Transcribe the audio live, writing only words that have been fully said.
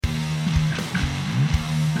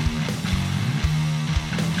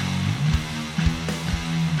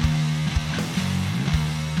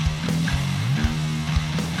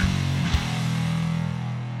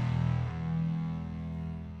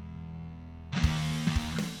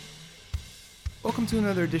Welcome to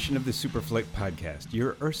another edition of the SuperFlight podcast,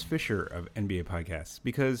 your Urs Fisher of NBA podcasts,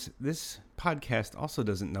 because this podcast also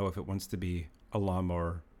doesn't know if it wants to be a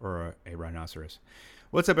lawnmower or a rhinoceros.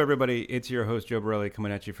 What's up, everybody? It's your host, Joe Borelli,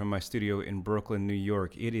 coming at you from my studio in Brooklyn, New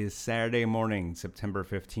York. It is Saturday morning, September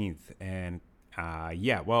 15th, and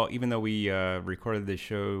even though we recorded this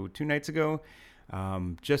show 2 nights ago,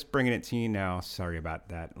 just bringing it to you now. Sorry about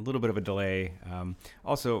that. A little bit of a delay.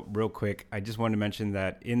 Also, real quick, I just wanted to mention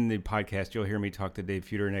that in the podcast, you'll hear me talk to Dave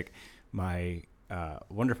Futernick, my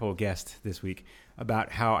wonderful guest this week,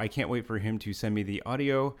 about how I can't wait for him to send me the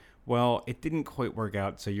audio. Well, it didn't quite work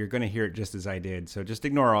out, so you're going to hear it just as I did. So just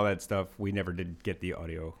ignore all that stuff. We never did get the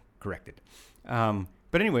audio corrected.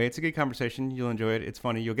 But anyway, it's a good conversation. You'll enjoy it. It's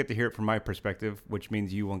funny. You'll get to hear it from my perspective, which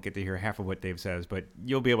means you won't get to hear half of what Dave says, but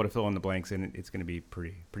you'll be able to fill in the blanks, and it's going to be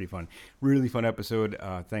pretty fun. Really fun episode.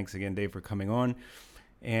 Thanks again, Dave, for coming on.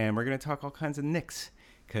 And we're going to talk all kinds of Knicks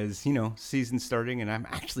because, season's starting, and I'm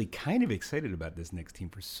actually kind of excited about this Knicks team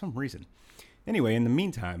for some reason. Anyway, in the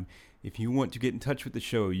meantime, if you want to get in touch with the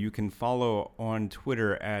show, you can follow on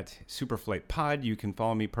Twitter at SuperFlightPod. You can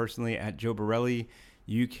follow me personally at Joe Borelli.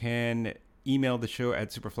 You can email the show at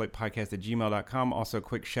superflightpodcast@gmail.com. Also, a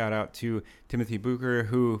quick shout out to Timothy Butcher,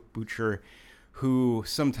 who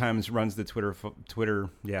sometimes runs the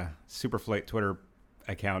SuperFlight Twitter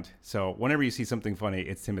account. So whenever you see something funny,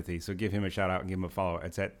 it's Timothy. So give him a shout out and give him a follow.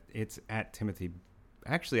 It's at Timothy.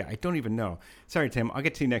 Actually, I don't even know. Sorry, Tim. I'll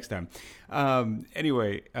get to you next time.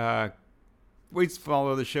 Anyway, please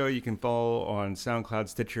follow the show. You can follow on SoundCloud,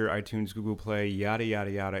 Stitcher, iTunes, Google Play, yada, yada,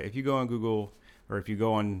 yada. If you go on Google, or if you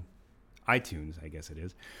go on iTunes, I guess it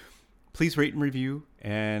is, please rate and review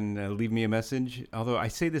and leave me a message. Although I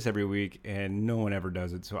say this every week and no one ever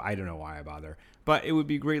does it, so I don't know why I bother. But it would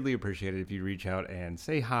be greatly appreciated if you reach out and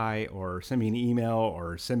say hi, or send me an email,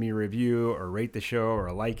 or send me a review, or rate the show,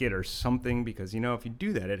 or like it, or something. Because, if you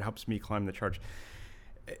do that, it helps me climb the charts.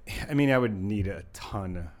 I mean, I would need a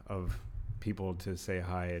ton of people to say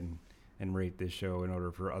hi and rate this show in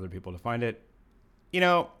order for other people to find it. I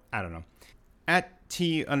don't know. At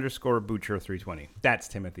T_Butcher320. That's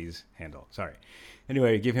Timothy's handle. Sorry.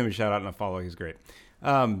 Anyway, give him a shout out and a follow. He's great.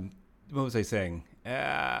 What was I saying?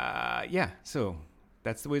 So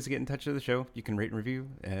that's the ways to get in touch with the show. You can rate and review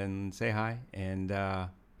and say hi. And I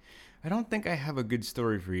don't think I have a good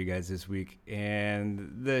story for you guys this week.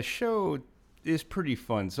 And the show is pretty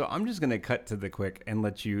fun. So I'm just going to cut to the quick and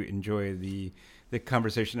let you enjoy the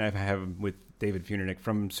conversation I've had with David Futernick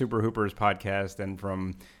from Super Hoopers podcast and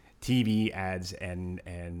from TV ads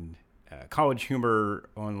and college humor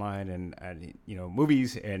online and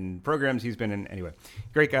movies and programs he's been in. Anyway,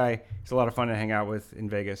 great guy. He's a lot of fun to hang out with in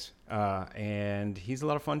Vegas, and he's a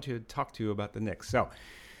lot of fun to talk to about the Knicks. So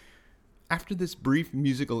after this brief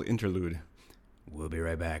musical interlude, we'll be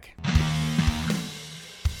right back.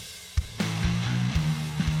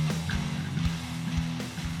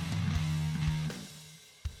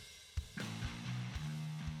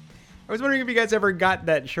 I was wondering if you guys ever got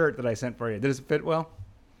that shirt that I sent for you. Did it fit well?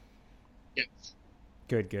 Yes.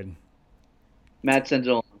 Good. Matt sent it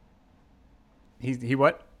along. He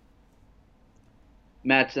what?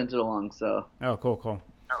 Matt sent it along, so. Oh, cool.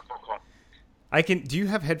 Do you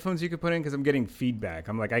have headphones you could put in? Because I'm getting feedback.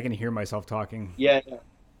 I can hear myself talking. Yeah.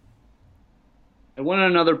 I went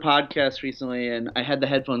on another podcast recently, and I had the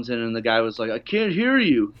headphones in, and the guy was like, I can't hear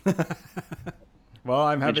you. Well,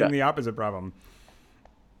 I'm having the opposite problem.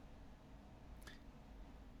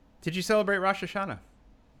 Did you celebrate Rosh Hashanah?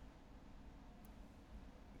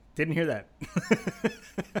 Didn't hear that.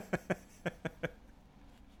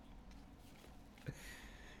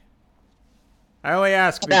 I only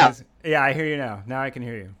ask because... Yeah, I hear you now. Now I can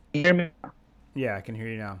hear you. You hear me? Yeah, I can hear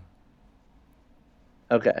you now.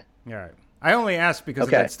 Okay. All right. I only asked because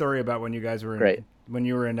of that story about when you guys were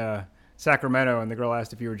in Sacramento and the girl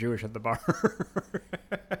asked if you were Jewish at the bar.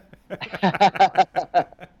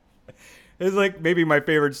 It's like maybe my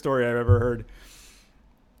favorite story I've ever heard.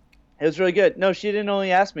 It was really good. No, she didn't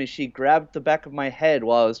only ask me. She grabbed the back of my head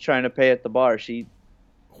while I was trying to pay at the bar. She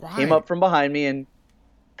came up from behind me and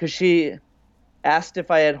because she asked if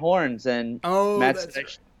I had horns, and Matt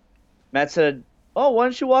said, "Oh, why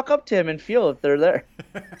don't you walk up to him and feel if they're there?"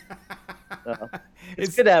 So,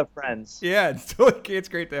 it's good to have friends. Yeah, it's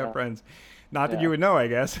great to have friends. Not that you would know, I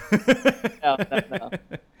guess. No.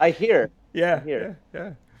 I hear. Yeah.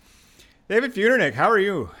 David Futernick, how are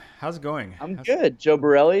you? How's it going? I'm good. Joe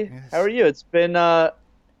Borelli, yes. How are you? It's been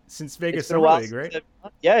since Vegas Summer League, right?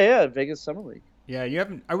 Yeah, Vegas Summer League. Yeah, you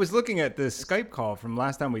haven't. I was looking at the Skype call from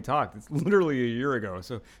last time we talked. It's literally a year ago.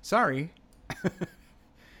 So sorry.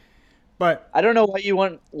 But I don't know why you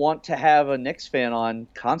want to have a Knicks fan on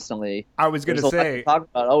constantly. I was going to There's a lot say, to talk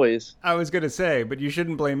about always. I was going to say, but you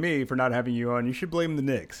shouldn't blame me for not having you on. You should blame the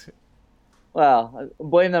Knicks. Well, I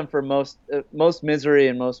blame them for most misery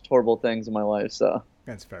and most horrible things in my life. So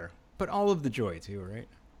That's fair. But all of the joy too, right?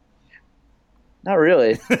 not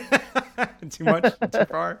really. Too much? Too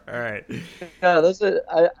far? All right. No,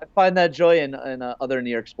 I find that joy in other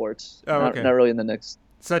New York sports. Oh, okay. Not really in the Knicks.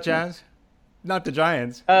 Such as? Not the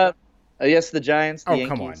Giants. Yes, the Giants. The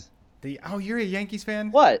Yankees. Come on. You're a Yankees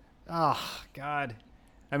fan? What? Oh God.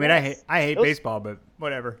 I mean, Yes. I hate baseball, but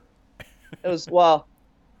whatever. It was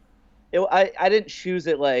I didn't choose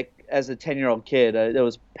it like as a 10-year-old kid. It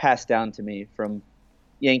was passed down to me from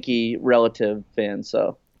Yankee relative fans.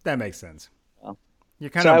 So That makes sense. Well,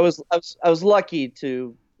 You're kind so of. I was lucky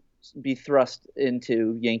to be thrust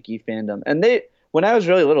into Yankee fandom, and when I was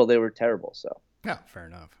really little they were terrible. So Yeah, fair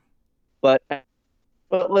enough. but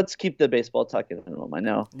let's keep the baseball talk in a minimum.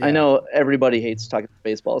 Yeah. I know everybody hates talking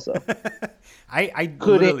baseball, so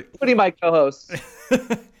including my co-hosts.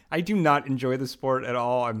 I do not enjoy the sport at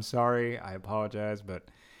all. I'm sorry. I apologize, but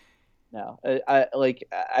No,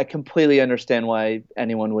 I completely understand why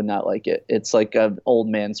anyone would not like it. It's like an old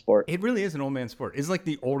man sport. it really is an old man sport. It's like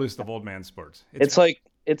the oldest of old man sports. It's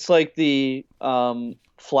like the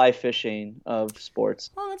fly fishing of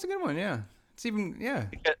sports. Oh, that's a good one. Yeah. It's even, yeah.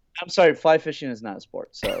 I'm sorry, fly fishing is not a sport.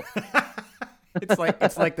 So It's like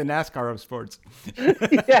the NASCAR of sports.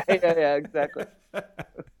 yeah, exactly.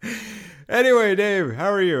 Anyway, Dave, how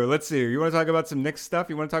are you? Let's see. You want to talk about some Knicks stuff?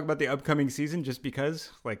 You want to talk about the upcoming season just because?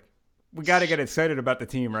 Like, we got to get excited about the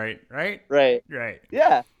team, right? Right.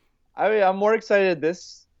 Yeah. I mean, I'm more excited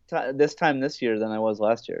this time this year than I was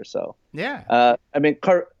last year. So Yeah. I mean,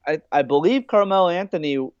 I believe Carmelo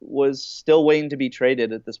Anthony was still waiting to be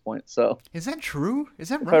traded at this point. So Is that true? Is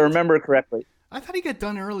that if right? I remember correctly, I thought he got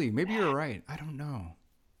done early. Maybe you're right. I don't know.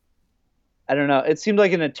 I don't know. It seemed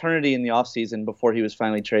like an eternity in the offseason before he was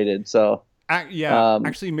finally traded. So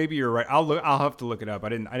Actually, maybe you're right. I'll have to look it up. I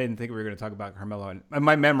didn't think we were going to talk about Carmelo. And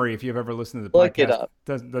my memory, if you've ever listened to the Look it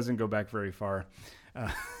podcast, up. doesn't go back very far.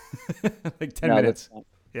 Like 10 No, minutes. that's fine.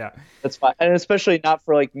 Yeah. That's fine, and especially not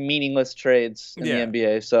for like meaningless trades in Yeah. the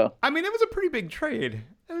NBA. So I mean, it was a pretty big trade.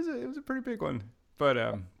 It was a pretty big one. But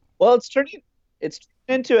well, it's turning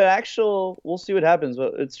into an actual. We'll see what happens,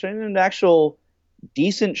 but it's turning into an actual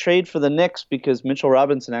decent trade for the Knicks because Mitchell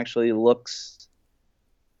Robinson actually looks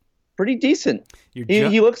pretty decent.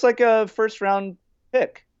 He looks like a first round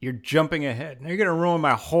pick. You're jumping ahead. Now you're going to ruin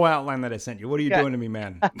my whole outline that I sent you. What are you doing to me,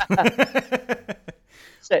 man?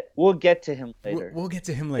 We'll get to him later. We'll get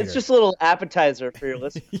to him later. It's just a little appetizer for your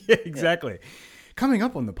listeners. Yeah, exactly. Coming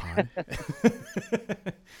up on the pod.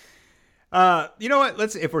 You know what?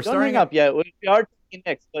 If we're Don't starting hang up yet. We are talking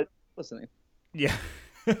Knicks, but listening. Yeah.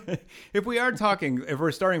 If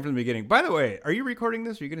we're starting from the beginning. By the way, are you recording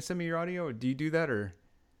this? Are you going to send me your audio? Do you do that or?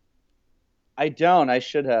 I don't. I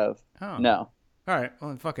should have. Oh. No. All right.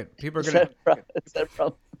 Well, fuck it. People are Is going to. that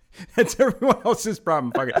problem? That's everyone else's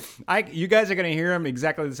problem. Fuck it. You guys are going to hear him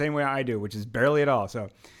exactly the same way I do, which is barely at all. So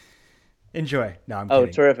enjoy. No, I'm kidding.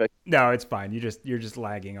 Oh, terrific. No, it's fine. You're just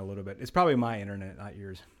lagging a little bit. It's probably my internet, not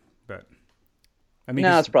yours. But I mean,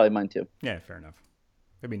 no, it's probably mine too. Yeah, fair enough.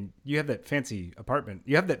 I mean, you have that fancy apartment.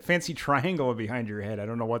 You have that fancy triangle behind your head. I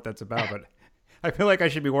don't know what that's about, but I feel like I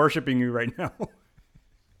should be worshiping you right now.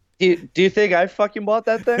 Do you think I fucking bought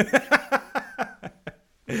that thing?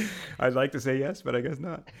 I'd like to say yes, but I guess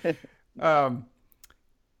not.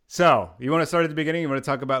 So you want to start at the beginning? You want to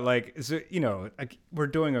talk about we're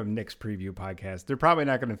doing a Knicks preview podcast. They're probably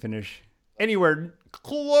not going to finish anywhere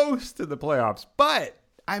close to the playoffs, but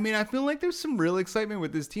I mean, I feel like there's some real excitement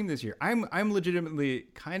with this team this year. I'm legitimately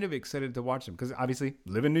kind of excited to watch them because obviously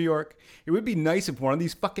live in New York. It would be nice if one of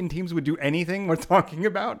these fucking teams would do anything we're talking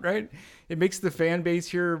about, right? It makes the fan base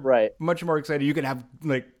here much more excited. You can have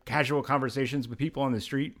like casual conversations with people on the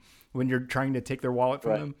street when you're trying to take their wallet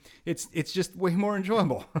from them. It's just way more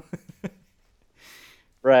enjoyable.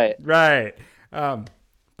 Right.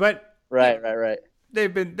 But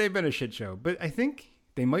They've been a shit show. But I think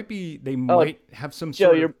they might have some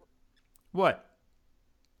Joe, sort of what?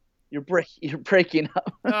 You're breaking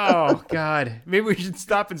up. Oh God. Maybe we should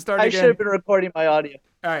stop and start I again. should have been recording my audio.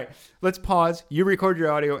 All right. Let's pause. You record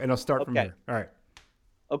your audio and I'll start from here. All right.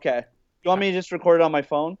 Okay. You want me to just record it on my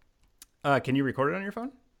phone? Can you record it on your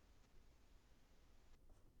phone?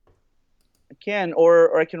 I can,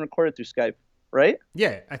 or I can record it through Skype, right?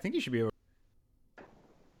 Yeah, I think you should be able.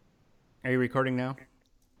 Are you recording now?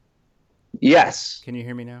 Yes. Can you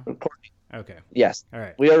hear me now? Recording. Okay. Yes. All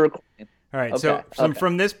right. We are recording. All right. Okay. So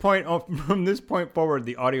from this point forward,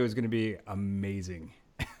 the audio is going to be amazing.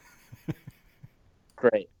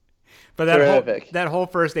 Great. But Terrific. that whole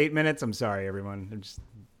first 8 minutes, I'm sorry, everyone.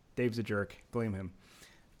 Dave's a jerk. Blame him.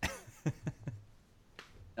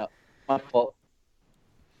 No, my fault.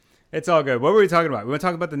 It's all good. What were we talking about? We want to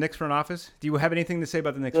talk about the Knicks front office? Do you have anything to say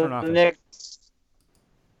about the Knicks front office? The Knicks,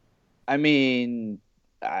 I mean,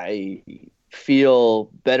 I feel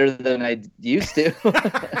better than I used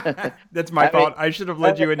to. That's my fault. I should have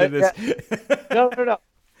led you into this. No.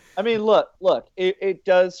 I mean, look. It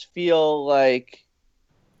does feel like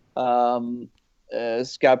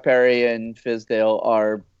Scott Perry and Fizdale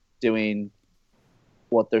are doing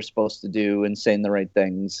what they're supposed to do and saying the right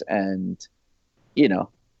things, and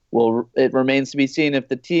it remains to be seen if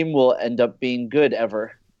the team will end up being good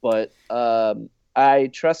ever. But I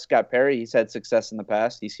trust Scott Perry. He's had success in the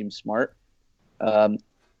past. He seems smart. And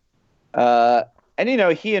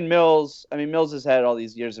he and Mills. I mean, Mills has had all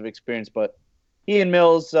these years of experience, but he and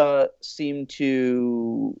Mills seem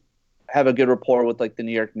to have a good rapport with like the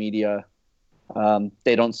New York media.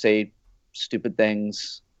 They don't say stupid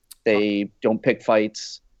things. They don't pick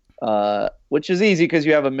fights, which is easy because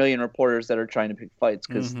you have a million reporters that are trying to pick fights.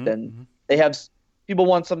 Because then they have people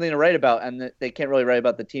want something to write about, and they can't really write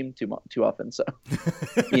about the team too often. So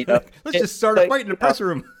let's just start a fight in the press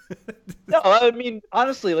room. No, I mean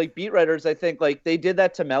honestly, like beat writers, I think like they did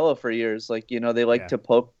that to Melo for years. Like they like to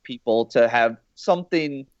poke people to have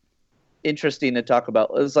something interesting to talk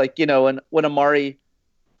about. It was like when Amari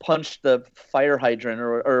punched the fire hydrant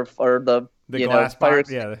or the glass box.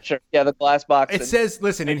 The glass box. It says,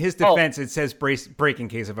 listen, in his defense, it says break in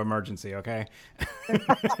case of emergency. Okay.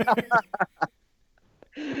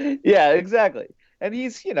 Yeah, exactly. And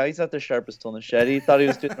he's not the sharpest tool in the shed. He thought he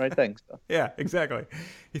was doing the right thing. So. Yeah, exactly.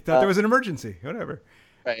 He thought there was an emergency. Whatever.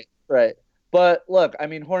 Right. But look, I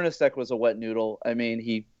mean, Hornacek was a wet noodle. I mean,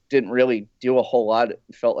 he didn't really do a whole lot. It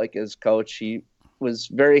felt like as coach, he was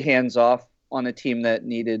very hands off on a team that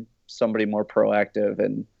needed somebody more proactive.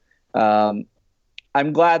 And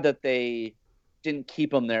I'm glad that they didn't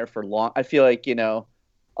keep him there for long. I feel like,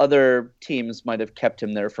 other teams might have kept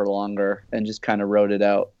him there for longer and just kind of rode it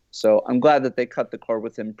out. So I'm glad that they cut the cord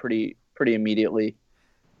with him pretty immediately,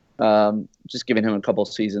 just giving him a couple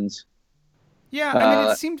seasons. Yeah, I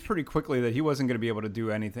mean, it seemed pretty quickly that he wasn't going to be able to do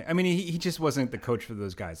anything. I mean, he just wasn't the coach for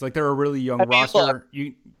those guys. Like, they're a really young roster.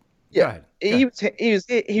 Go ahead. He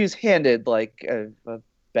was handed like a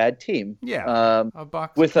bad team. Yeah, a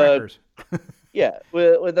box with of crackers.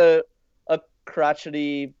 with a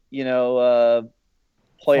crotchety,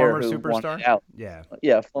 player former who superstar? wanted out.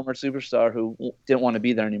 Yeah, former superstar who didn't want to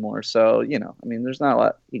be there anymore. So, I mean, there's not a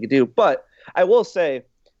lot he could do. But I will say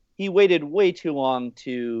he waited way too long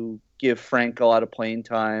to give Frank a lot of playing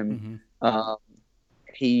time.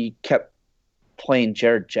 He kept playing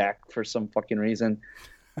Jared Jack for some fucking reason,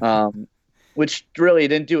 which really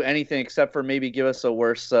didn't do anything except for maybe give us a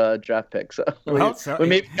worse draft pick. So we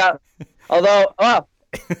maybe got,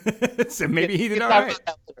 so maybe he did all right.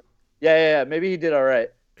 Yeah, maybe he did all right.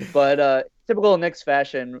 But typical Knicks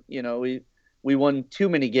fashion, we won too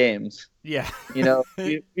many games. Yeah.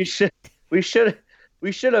 We should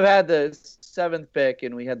have had the 7th pick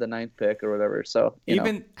and we had the 9th pick or whatever. So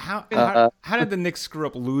how did the Knicks screw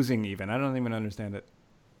up losing even? I don't even understand it.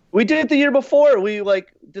 We did it the year before. We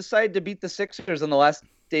decided to beat the Sixers on the last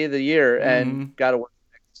day of the year and got a worse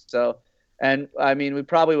pick. So, and I mean, we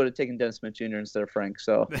probably would have taken Dennis Smith Jr. instead of Frank.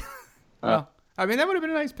 So, well. I mean, that would have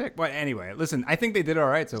been a nice pick. But anyway, listen, I think they did all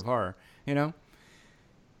right so far. They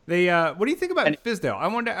what do you think about Fizdale? I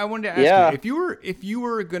wanted to ask you if you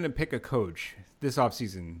were going to pick a coach this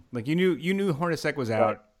offseason, like you knew Hornacek was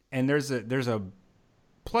out, and there's a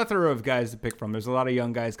plethora of guys to pick from. There's a lot of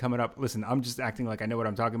young guys coming up. Listen, I'm just acting like I know what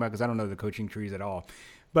I'm talking about because I don't know the coaching trees at all.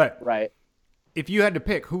 But if you had to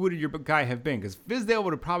pick, who would your guy have been? Because Fizdale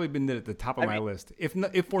would have probably been at the top of my list. If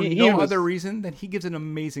for no other reason, then he gives an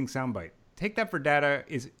amazing soundbite. Take that for data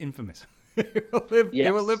is infamous. It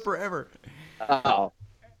will live forever. Oh,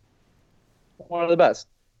 one of the best.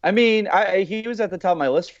 I mean, he was at the top of my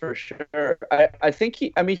list for sure. I think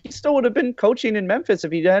he still would have been coaching in Memphis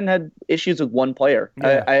if he hadn't had issues with one player.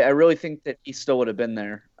 Yeah. I really think that he still would have been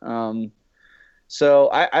there. So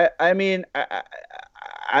I mean,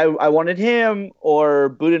 I wanted him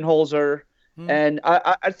or Budenholzer, and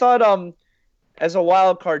I thought as a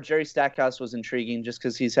wild card, Jerry Stackhouse was intriguing just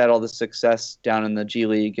because he's had all the success down in the G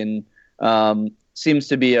League and seems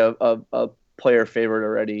to be a player favorite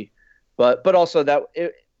already. But also that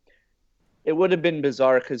it would have been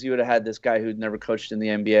bizarre because you would have had this guy who'd never coached in the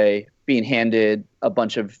NBA being handed a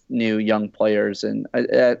bunch of new young players, and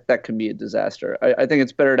that can be a disaster. I think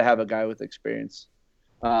it's better to have a guy with experience.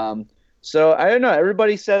 So I don't know.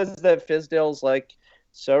 Everybody says that Fizdale's like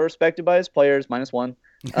so respected by his players, -1.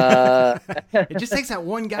 It just takes that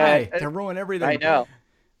one guy to ruin everything. I know.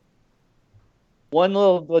 One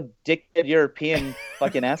little dickhead European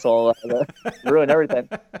fucking asshole ruin everything.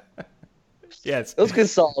 Yes. Those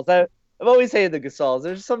Gasols. I've always hated the Gasols.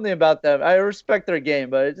 There's something about them. I respect their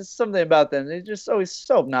game, but it's just something about them. They're just always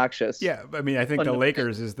so obnoxious. Yeah, I mean, I think the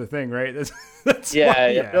Lakers is the thing, right? That's yeah, why,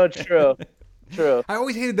 yeah. No, true. True. I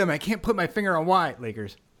always hated them. I can't put my finger on why.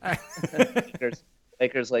 Lakers. Lakers.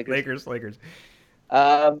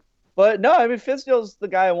 But no, I mean, Fizdale's the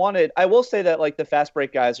guy I wanted. I will say that, like, the fast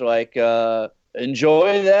break guys are like,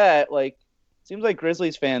 enjoy that. Like, seems like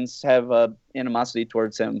Grizzlies fans have animosity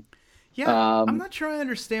towards him. Yeah, I'm not sure I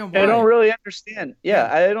understand why. I don't really understand.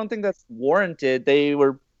 Yeah, I don't think that's warranted. They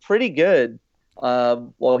were pretty good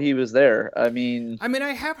while he was there. I mean, I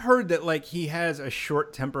have heard that, like, he has a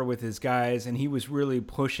short temper with his guys, and he was really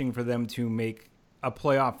pushing for them to make a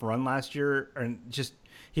playoff run last year, and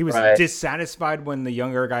he was dissatisfied when the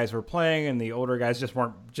younger guys were playing and the older guys just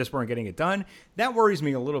weren't getting it done. That worries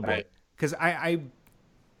me a little bit, because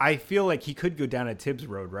I feel like he could go down a Tibbs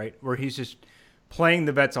road, right, where he's just playing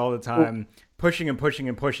the vets all the time, pushing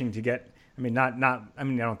to get. I mean, I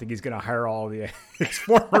don't think he's going to hire all the his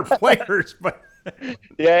former players, but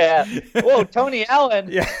yeah. Whoa, Tony Allen.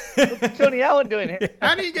 Yeah, what's Tony Allen doing here?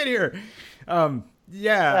 How do you get here?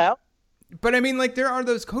 Yeah. But I mean, like, there are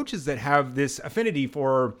those coaches that have this affinity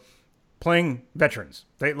for playing veterans.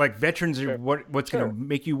 They like veterans are what's going to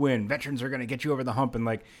make you win. Veterans are going to get you over the hump. And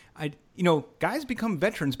like, guys become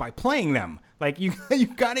veterans by playing them. Like you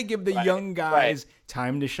got to give the young guys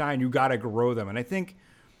time to shine. You got to grow them. And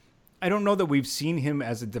I don't know that we've seen him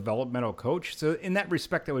as a developmental coach. So in that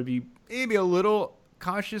respect, I would be maybe a little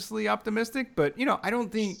cautiously optimistic. But I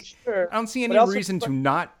don't think I don't see any reason to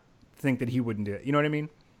not think that he wouldn't do it. You know what I mean?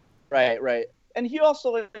 Right. And he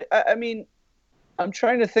also, I mean, I'm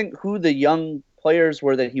trying to think who the young players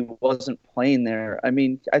were that he wasn't playing there. I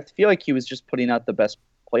mean, I feel like he was just putting out the best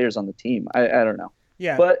players on the team. I don't know.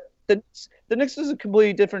 Yeah. But the Knicks is a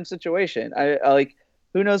completely different situation. I like,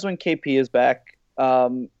 who knows when KP is back.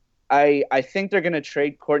 I think they're going to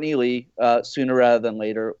trade Courtney Lee sooner rather than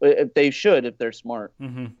later. If they should, if they're smart.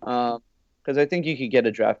 Because I think you could get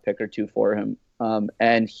a draft pick or two for him.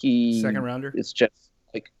 And he second rounder. It's just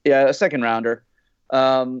a second rounder.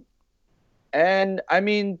 And I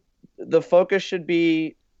mean, the focus should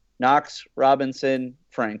be Knox, Robinson,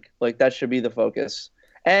 Frank. Like, that should be the focus.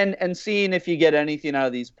 And seeing if you get anything out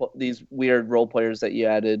of these weird role players that you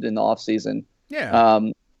added in the offseason. Yeah.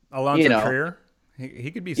 Alonzo Trier.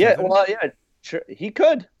 He could be something. Yeah, well, yeah, he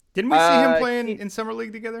could. Didn't we see him playing in summer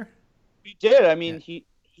league together? We did. I mean,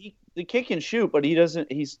 the kid can shoot, but he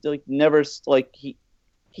doesn't. He's like never like he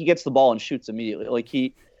gets the ball and shoots immediately. Like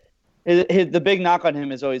the big knock on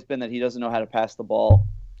him has always been that he doesn't know how to pass the ball.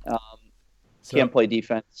 Can't play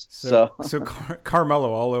defense. So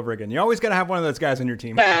Carmelo all over again. You always got to have one of those guys on your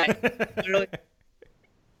team. Literally.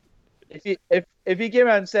 If he came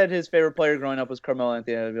out and said his favorite player growing up was Carmelo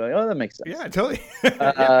Anthony, I'd be like, oh, that makes sense. Yeah, totally.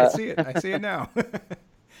 I see it. I see it now.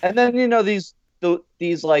 And then these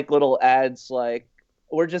like little ads, like,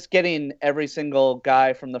 we're just getting every single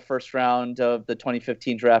guy from the first round of the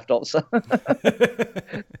 2015 draft also.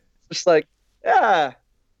 Just like, yeah,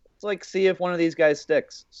 it's like, see if one of these guys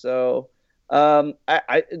sticks. So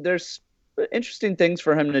there's interesting things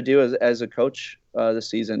for him to do as a coach this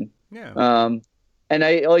season. Yeah. And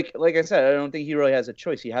I like I said, I don't think he really has a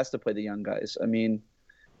choice. He has to play the young guys. I mean,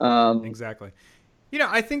 exactly.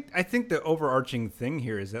 I think the overarching thing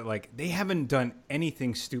here is that, like, they haven't done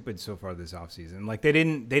anything stupid so far this offseason. Like, they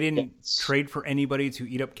didn't trade for anybody to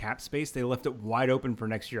eat up cap space. They left it wide open for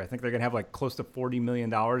next year. I think they're gonna have like close to $40 million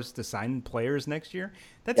to sign players next year.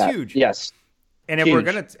 That's huge. Yes. And if we're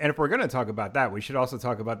gonna talk about that, we should also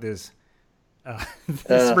talk about this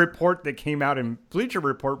report that came out in Bleacher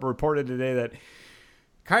Report reported today that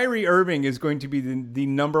Kyrie Irving is going to be the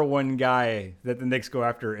number one guy that the Knicks go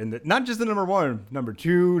after, and not just the number one, number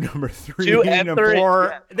two, number three, number four.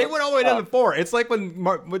 Yeah. They went all the way down to 4. It's like when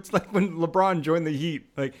LeBron joined the Heat.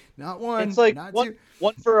 Like, not one. It's like not two.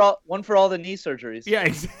 One for all the knee surgeries. Yeah,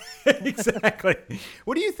 exactly.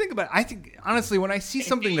 What do you think about it? I think, honestly, when I see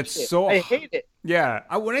something that's so, I hate it. Yeah,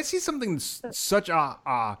 when I see something that's such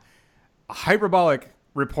a hyperbolic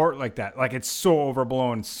report like that, like it's so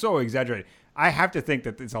overblown, so exaggerated, I have to think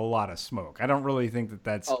that it's a lot of smoke. I don't really think that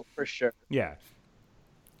that's... Oh, for sure. Yeah.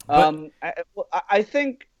 I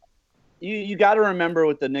think you got to remember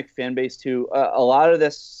with the Knicks fan base, too, a lot of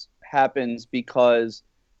this happens because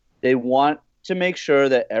they want to make sure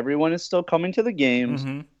that everyone is still coming to the games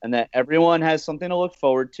and that everyone has something to look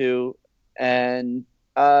forward to. And,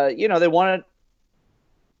 they want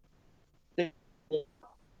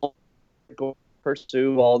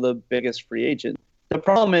pursue all the biggest free agents. The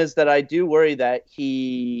problem is that I do worry that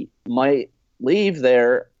he might leave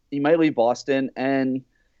there. He might leave Boston, and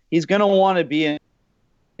he's going to want to be in,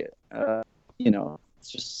 it's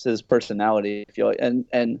just his personality. I feel like,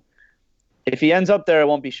 and if he ends up there, I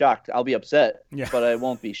won't be shocked. I'll be upset, but I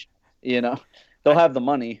won't be, they'll have the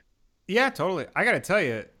money. Yeah, totally. I got to tell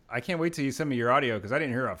you, I can't wait till you send me your audio because I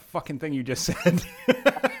didn't hear a fucking thing you just said.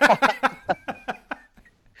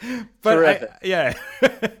 But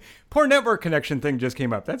poor network connection thing just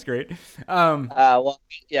came up. That's great.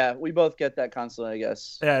 We both get that constantly, I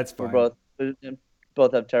guess. Yeah, it's fine. We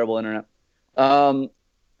both have terrible internet. I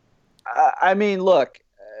mean, look,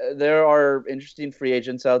 there are interesting free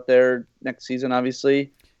agents out there next season,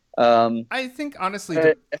 obviously. I think, honestly,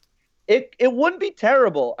 it wouldn't be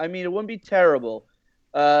terrible. I mean, it wouldn't be terrible.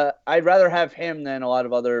 I'd rather have him than a lot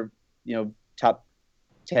of other, top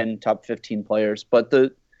 10, top 15 players. But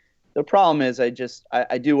the problem is I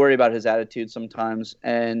do worry about his attitude sometimes.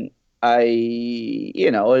 And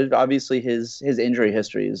obviously his injury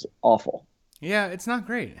history is awful. Yeah, it's not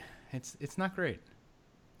great. It's not great.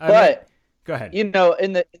 But go ahead. In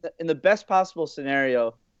the best possible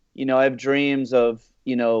scenario, I have dreams of,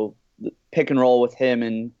 pick and roll with him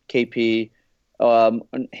and KP,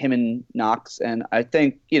 him and Knox. And I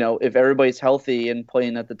think, if everybody's healthy and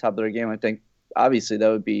playing at the top of their game, I think obviously that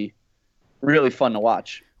would be really fun to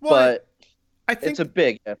watch. Well, but I think it's a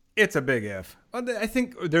big if. It's a big if. I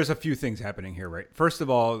think there's a few things happening here, right? First of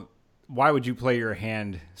all, why would you play your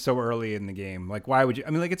hand so early in the game? Like, why would you? I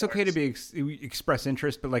mean, like, it's okay to express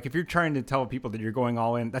interest, but like, if you're trying to tell people that you're going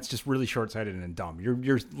all in, that's just really short-sighted and dumb.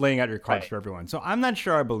 You're laying out your cards for everyone. So I'm not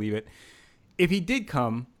sure I believe it. If he did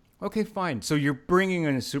come, okay, fine. So you're bringing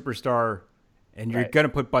in a superstar, and you're gonna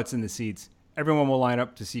put butts in the seats. Everyone will line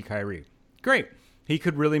up to see Kyrie. Great. He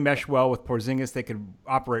could really mesh well with Porzingis. They could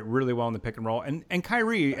operate really well in the pick and roll. And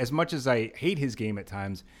Kyrie, as much as I hate his game at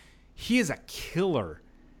times, he is a killer.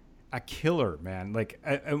 A killer, man. Like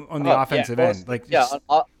on the offensive end, like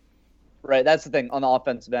right. That's the thing on the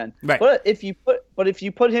offensive end. Right. But if you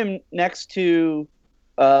put him next to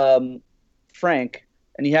Frank,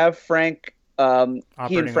 and you have Frank, he and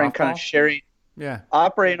Frank kind of sharing,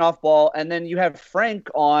 operating off ball, and then you have Frank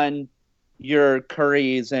on your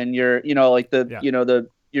Currys and your,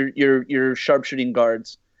 your sharpshooting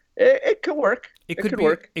guards. It could work. It could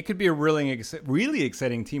work. It could be a really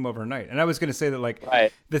exciting team overnight. And I was going to say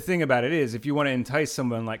that, the thing about it is, if you want to entice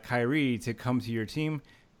someone like Kyrie to come to your team,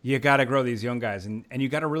 you got to grow these young guys, and you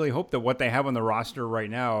got to really hope that what they have on the roster right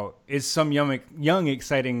now is some young,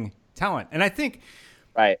 exciting talent. And I think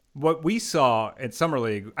what we saw at Summer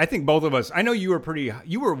League, I think both of us. I know you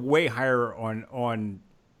were way higher on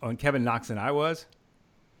Kevin Knox than I was.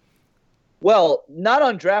 Well, not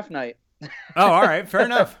on draft night. Oh, all right, fair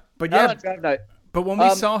enough. But not on draft night. But when we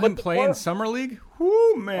saw him play in Summer League,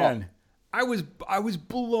 whoo, man, I was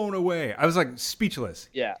blown away. I was like speechless.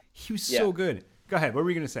 Yeah, he was so good. Go ahead. What were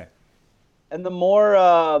you going to say? And the more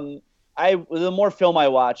film I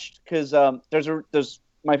watched, because there's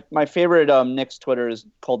my favorite Knicks Twitter is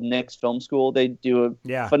called Knicks Film School. They do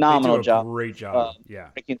a phenomenal job. Great job.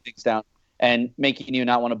 Breaking things down and making you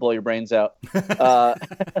not want to blow your brains out.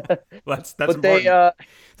 That's important.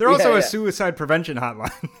 They're also a suicide prevention hotline.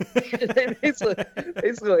 They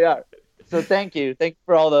basically are. So thank you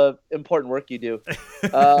for all the important work you do.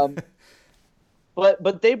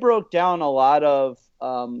 But they broke down a lot of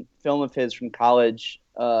film of his from college,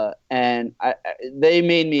 and they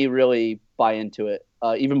made me really buy into it,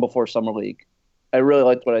 even before Summer League. I really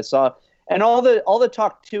liked what I saw, and all the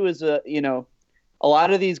talk too is a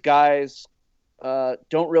lot of these guys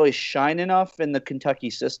don't really shine enough in the Kentucky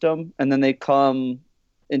system, and then they come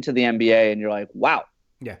into the NBA, and you're like, wow,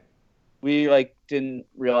 we didn't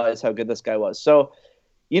realize how good this guy was. So,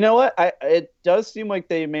 you know what? It does seem like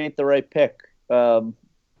they made the right pick, at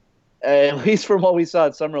least from what we saw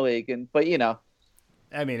at Summer League. But I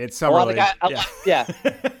mean, it's Summer League.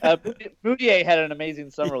 Moutier had an amazing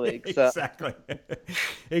Summer League. So.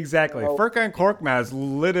 Exactly. Furkan Korkmaz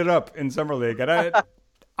lit it up in Summer League, and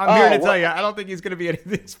I'm here to tell you, I don't think he's going to be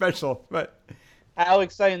anything special. But how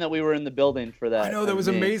exciting that we were in the building for that! I know, that was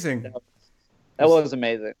amazing. That was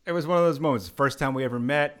amazing. It was one of those moments. First time we ever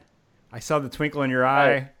met. I saw the twinkle in your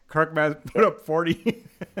eye. Korkmaz put up 40.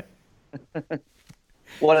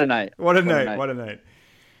 What a night! What a night!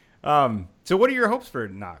 So what are your hopes for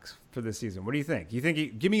Knox for this season? What do you think?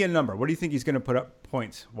 Give me a number. What do you think he's going to put up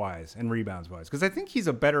points wise and rebounds wise? Because I think he's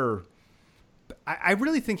I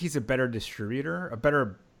really think he's a better distributor, a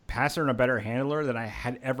better passer and a better handler than I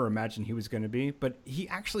had ever imagined he was going to be. But he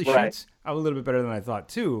actually shoots a little bit better than I thought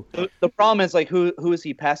too. The problem is like who is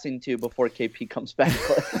he passing to before KP comes back?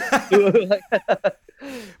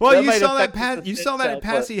 Well, you saw that pass. You saw that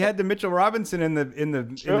pass he had to Mitchell Robinson in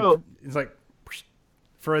the. It's like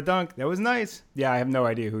for a dunk. That was nice. Yeah, I have no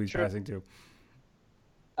idea who he's passing to.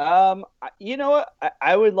 You know what?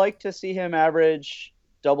 I would like to see him average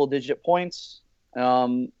double-digit points.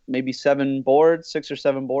 Maybe 6 or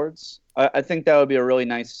 7 boards. I think that would be a really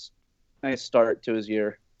nice start to his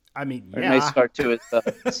year. I mean, yeah. Nice start to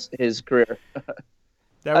his career.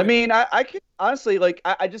 I mean, I can honestly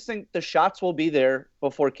I just think the shots will be there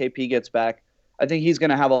before KP gets back. I think he's going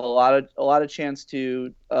to have a lot of chance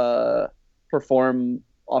to perform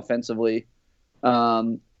offensively.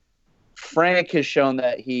 Frank has shown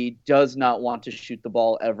that he does not want to shoot the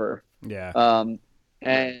ball ever. Yeah.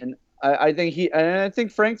 And I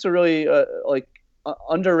think Frank's a really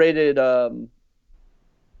underrated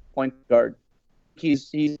point guard.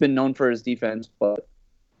 He's been known for his defense, but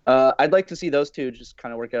I'd like to see those two just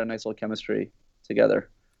kind of work out a nice little chemistry together.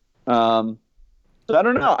 So I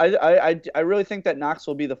don't know. I really think that Knox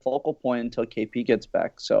will be the focal point until KP gets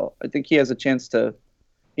back. So I think he has a chance to.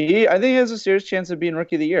 I think he has a serious chance of being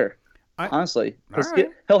Rookie of the Year. Honestly,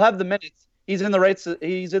 he'll have the minutes. He's in the right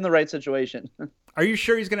situation. Are you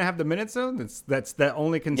sure he's going to have the minutes though? That's the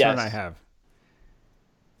only concern I have.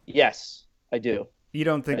 Yes, I do. You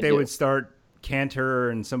don't think they would start Cantor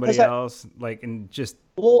and somebody else and just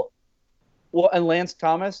well, and Lance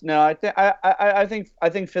Thomas? No, I think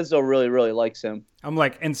Fizzo really, really likes him. I'm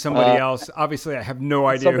like, and somebody else. Obviously, I have no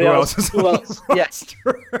idea who else is on the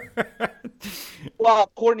roster.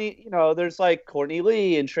 Well, Courtney, there's like Courtney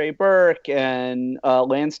Lee and Trey Burke and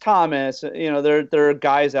Lance Thomas. There are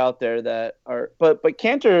guys out there that are, but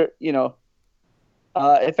Cantor,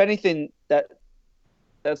 if anything,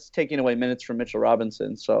 that's taking away minutes from Mitchell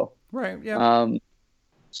Robinson. So right, yeah.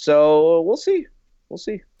 So we'll see.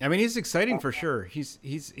 I mean, he's exciting for sure. He's.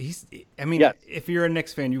 I mean, if you're a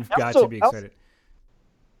Knicks fan, you've got to be excited.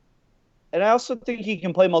 And I also think he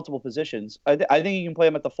can play multiple positions. I think he can play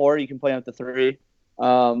him at the 4. You can play him at the 3.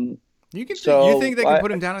 You think they can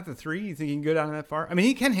put him down at the 3? You think he can go down that far? I mean,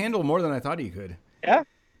 he can handle more than I thought he could. Yeah.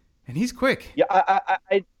 And he's quick. Yeah,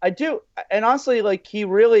 I do. And honestly, he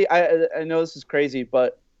really, I know this is crazy,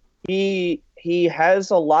 but he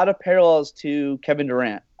has a lot of parallels to Kevin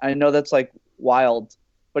Durant. I know that's wild,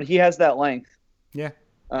 but he has that length. Yeah.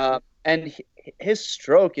 And his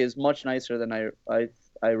stroke is much nicer than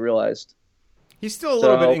I realized. He's still a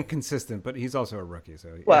little bit inconsistent, but he's also a rookie.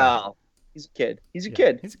 So yeah. Wow, he's a kid. He's a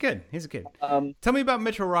kid. Tell me about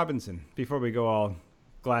Mitchell Robinson before we go all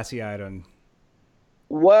glassy-eyed on.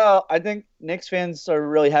 Well, I think Knicks fans are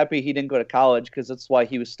really happy he didn't go to college because that's why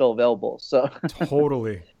he was still available. So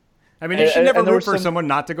totally. I mean, you should never root for someone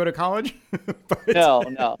not to go to college. No.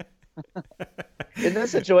 In this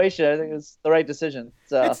situation, I think it's the right decision.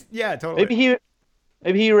 So totally.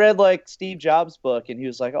 Maybe he read Steve Jobs' book and he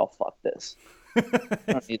was like, "Oh, fuck this. I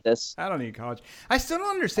don't need this. I don't need college." I still don't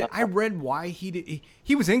understand. I read why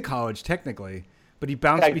he was in college technically, but he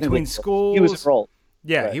bounced between schools. He was enrolled.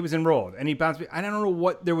 Yeah, right. He was enrolled, and he bounced. I don't know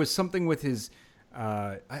what there was something with his.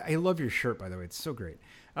 I love your shirt, by the way. It's so great.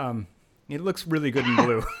 It looks really good in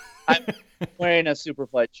blue. I'm wearing a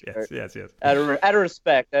SuperFlight shirt. Yes. Out of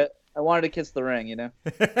respect, I wanted to kiss the ring.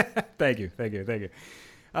 Thank you.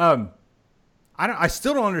 I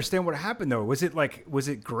still don't understand what happened though. Was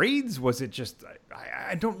it grades? Was it just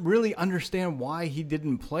I don't really understand why he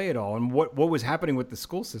didn't play at all and what was happening with the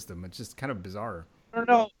school system. It's just kind of bizarre. I don't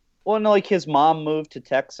know. Well, no, his mom moved to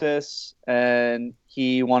Texas and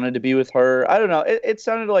he wanted to be with her. I don't know. It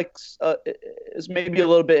sounded like it was maybe a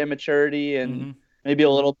little bit immaturity and maybe a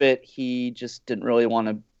little bit he just didn't really want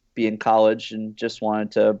to be in college and just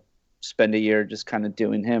wanted to spend a year just kind of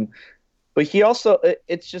doing him. But he also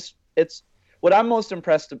it's what I'm most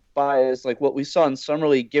impressed by is what we saw in Summer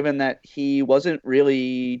League, given that he wasn't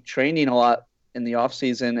really training a lot in the off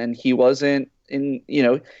season and he wasn't he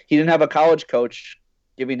didn't have a college coach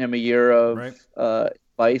giving him a year of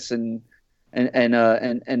advice and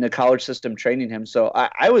the college system training him. So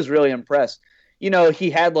I was really impressed. He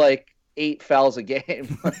had 8 fouls a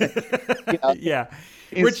game. Yeah.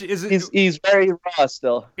 He's very raw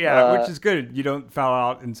still. Yeah, which is good. You don't foul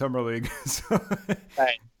out in Summer League. So.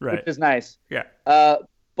 Right. Which is nice. Yeah.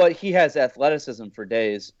 But he has athleticism for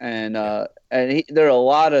days, and there are a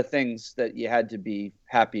lot of things that you had to be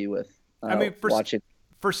happy with. Watching.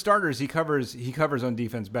 For starters, he covers on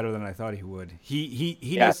defense better than I thought he would.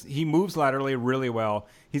 He moves laterally really well.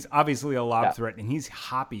 He's obviously a lob threat, and he's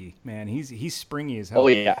hoppy, man. He's springy as hell. Oh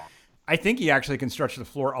yeah. I think he actually can stretch the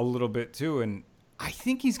floor a little bit too, and I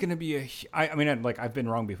think he's going to be I've been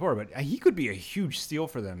wrong before, but he could be a huge steal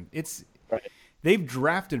for them. They've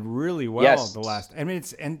drafted really well the last. I mean,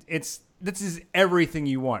 this is everything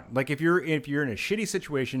you want. Like if you're in a shitty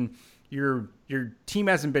situation, your team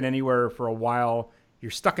hasn't been anywhere for a while,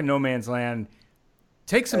 you're stuck in no man's land.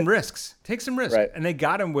 Take some risks. Right. And they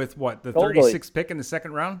got him with the 36th pick in the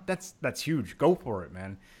second round. That's huge. Go for it,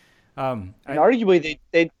 man. And arguably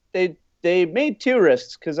they made 2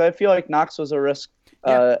 risks because I feel like Knox was a risk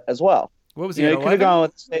as well. What was he? He could have gone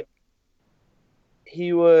with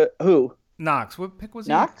he was who? Knox. What pick was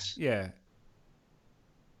he? Knox? Yeah.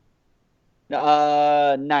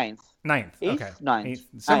 9th. 9th. Eighth? Okay. 9th. 8th.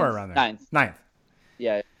 Somewhere around there. 9th.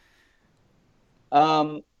 Yeah.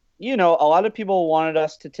 A lot of people wanted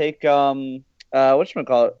us to take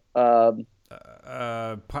whatchamacallit?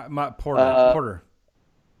 Porter.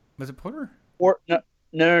 Was it Porter?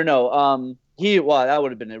 No. That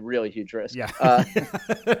would have been a really huge risk. Yeah.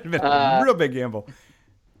 Been a real big gamble.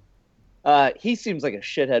 He seems like a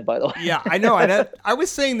shithead, by the way. Yeah, I know. I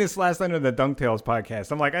was saying this last night on the Dunk Tales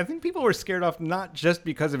podcast. I'm like, I think people were scared off not just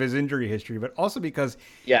because of his injury history, but also because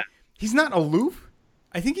he's not aloof.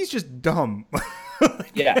 I think he's just dumb.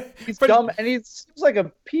 He's dumb, and he seems like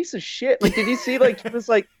a piece of shit. Like, did you see? Like, he was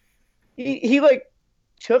like, he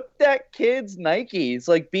took that kid's Nikes,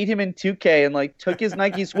 like beat him in 2K, and like took his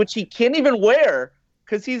Nikes, which he can't even wear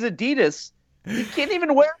because he's Adidas. He can't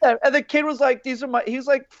even wear that. And the kid was like, he was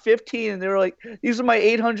like 15, and they were like, these are my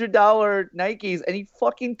 $800 Nikes, and he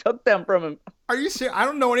fucking took them from him. Are you serious? I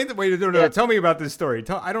don't know anything. Wait, no. Tell me about this story.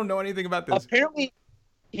 I don't know anything about this. Apparently,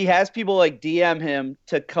 he has people like DM him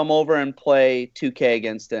to come over and play 2K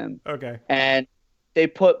against him. Okay. And they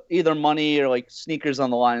put either money or like sneakers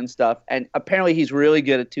on the line and stuff. And apparently he's really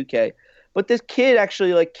good at 2K. But this kid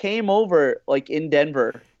actually like came over like in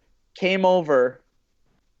Denver,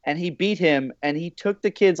 and he beat him, and he took the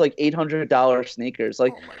kid's like $800 sneakers.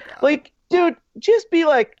 Like, dude, just be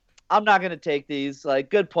like, I'm not going to take these. Like,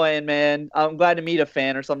 good playing, man. I'm glad to meet a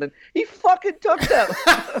fan or something. He fucking took them.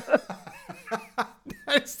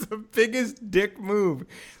 That's the biggest dick move.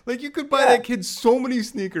 Like, you could buy that kid so many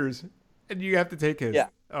sneakers, and you have to take his. Yeah.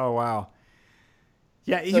 Oh, wow.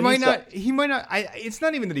 Yeah, So he might not. It's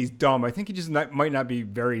not even that he's dumb. I think he just might not be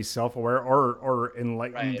very self-aware or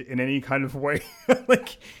enlightened in any kind of way.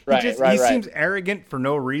 Like, he seems arrogant for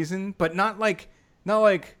no reason, but not like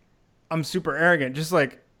I'm super arrogant. Just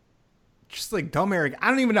like dumb arrogant. I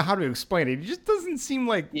don't even know how to explain it. He just doesn't seem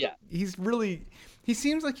like he's really. He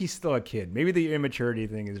seems like he's still a kid. Maybe the immaturity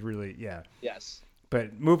thing is really Yes.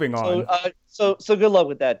 But moving on. So good luck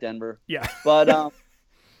with that, Denver. Yeah.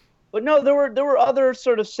 But no, there were other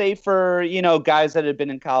sort of safer, guys that had been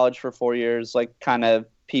in college for 4 years, like kind of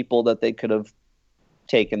people that they could have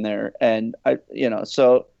taken there. And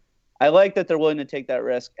so I like that they're willing to take that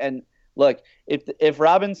risk. And look, if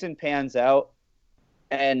Robinson pans out,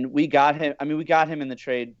 and we got him in the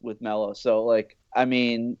trade with Melo. So I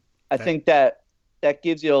think that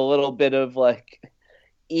gives you a little bit of like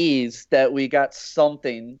ease that we got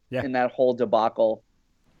something in that whole debacle.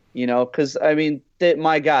 Because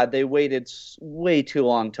my God, they waited way too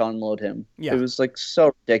long to unload him. Yeah. It was like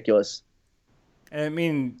so ridiculous.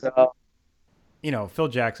 Phil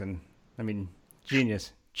Jackson.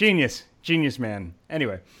 Genius, man.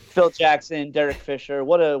 Anyway, Phil Jackson, Derek Fisher.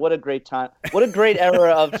 What a great time. What a great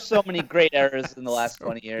era of so many great eras in the last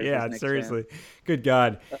 20 years. Yeah, seriously. Good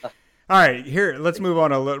God. All right, here, let's move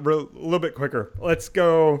on a little bit quicker. Let's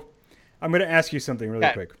go. I'm going to ask you something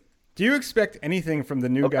really quick. Do you expect anything from the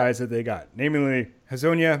new guys that they got? Namely,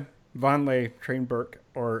 Hazonia, Vonleh, Train Burke,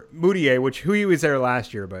 or Moutier, who he was there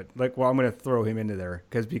last year, but I'm going to throw him into there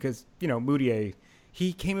because Moutier,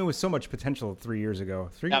 he came in with so much potential 3 years ago.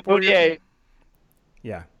 4 years?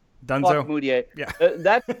 Yeah. Dunzo. Fuck Moutier. Yeah.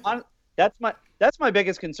 That's my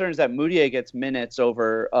biggest concern is that Moutier gets minutes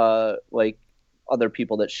over other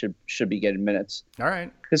people that should be getting minutes. All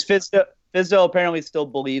right. Because Fizdale apparently still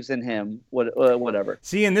believes in him. Whatever.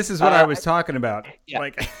 See, and this is what I was talking about. Yeah.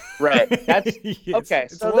 Right. That's okay.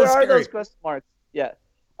 It's so there are those question marks. Yeah.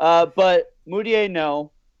 But Moutier,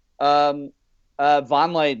 no.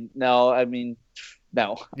 Vonleh, no.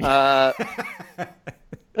 No.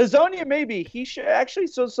 Hazonia, maybe. He actually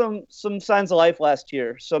showed some signs of life last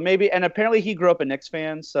year. So maybe, and apparently he grew up a Knicks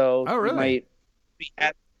fan. So really?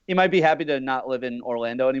 He might be happy to not live in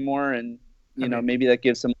Orlando anymore, and maybe that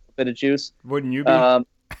gives him a bit of juice. Wouldn't you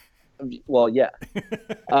be? Well, yeah.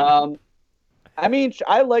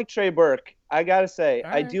 I like Trey Burke. I gotta say,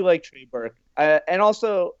 I do like Trey Burke, and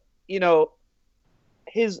also,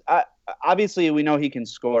 his obviously we know he can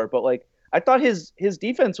score, but I thought his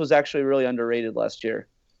defense was actually really underrated last year.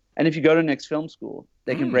 And if you go to Knicks film school,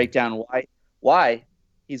 they can break down why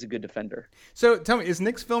he's a good defender. So tell me, is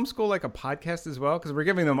Knicks Film School like a podcast as well? Because we're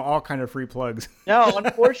giving them all kind of free plugs. No,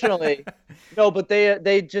 unfortunately, no. But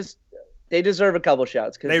they deserve a couple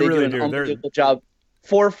shouts because they really do an unbelievable job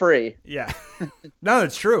for free. Yeah, no,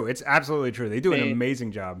 it's true. It's absolutely true. They do an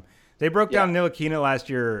amazing job. They broke down Ntilikina last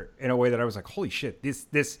year in a way that I was like, holy shit!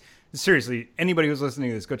 This seriously. Anybody who's listening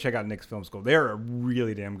to this, go check out Knicks Film School. They are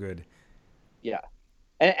really damn good. Yeah.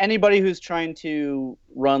 Anybody who's trying to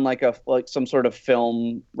run like some sort of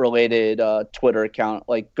film related Twitter account,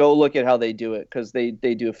 like go look at how they do it because they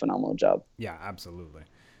do a phenomenal job. Yeah, absolutely.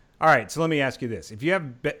 All right, so let me ask you this: if you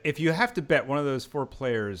have to bet one of those 4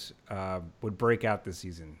 players would break out this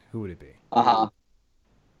season, who would it be?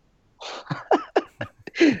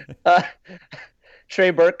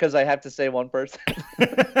 Trey Burke, because I have to say one person.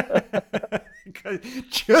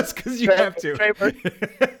 Just because you have to. Trey Burke.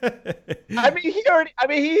 He had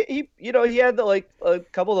a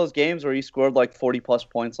couple of those games where he scored like 40 plus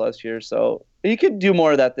points last year, so he could do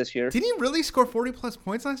more of that this year. Did he really score 40 plus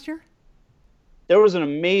points last year? There was an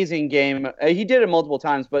amazing game. He did it multiple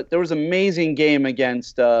times, but there was an amazing game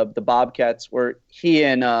against the Bobcats where he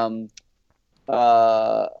and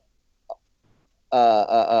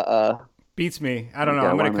beats me. I don't know.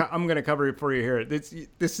 I'm gonna cover it for you here. This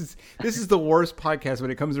is the worst podcast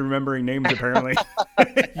when it comes to remembering names. Apparently,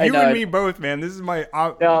 you and me both, man. This is my.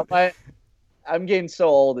 I'm getting so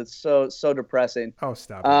old. It's so depressing. Oh,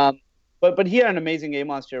 stop it. But he had an amazing game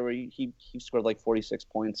last year where he scored like 46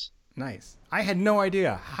 points. Nice. I had no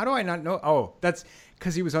idea. How do I not know? Oh, that's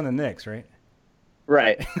because he was on the Knicks, right?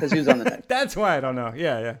 Right, because he was on the Knicks. That's why I don't know.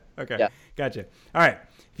 Yeah. Okay. Yeah. Gotcha. All right.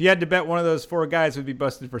 If you had to bet one of those 4 guys would be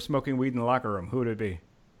busted for smoking weed in the locker room, who would it be?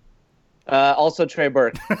 Also Trey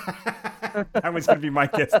Burke. That was going to be my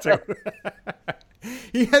guess too.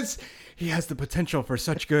 He has the potential for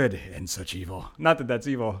such good and such evil. Not that that's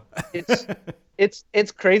evil.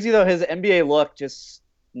 It's crazy though. His NBA look just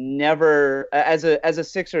never. As a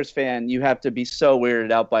Sixers fan, you have to be so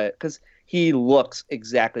weirded out by it because he looks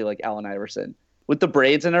exactly like Allen Iverson with the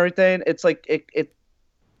braids and everything. It's like it.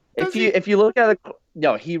 If you look at it,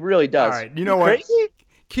 no, he really does. All right, you know what?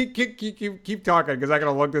 Keep talking because I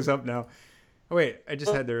gotta look this up now. Oh, wait, I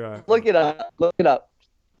just had their. Look it up. Look it up.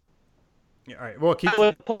 Yeah, all right. Well,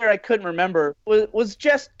 The player I couldn't remember was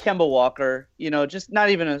just Kemba Walker. Just not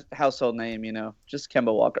even a household name. Just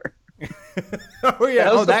Kemba Walker. Oh yeah,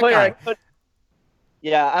 that guy.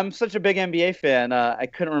 Yeah, I'm such a big NBA fan. I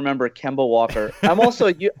couldn't remember Kemba Walker. I'm also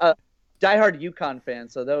a diehard UConn fan,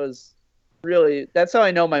 so that was. Really, that's how I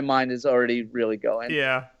know my mind is already really going.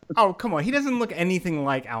 Yeah. Oh, come on. He doesn't look anything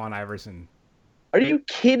like Allen Iverson. Are you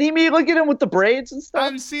kidding me? Look at him with the braids and stuff.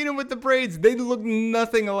 I've seen him with the braids. They look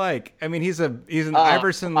nothing alike. I mean, he's an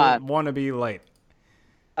Iverson wannabe light.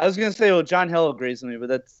 I was gonna say, well, John Hill agrees with me, but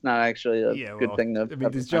that's not actually a good thing.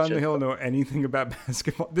 Does John Hill know anything about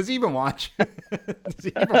basketball? Does he even watch? Does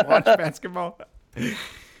he even watch basketball?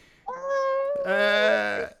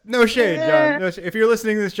 No shade, John. No shade. If you're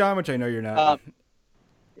listening to this, John, which I know you're not.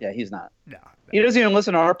 Yeah, he's not. No. He doesn't even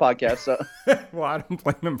listen to our podcast, so. Well, I don't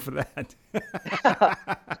blame him for that.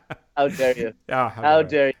 How dare you? Oh, how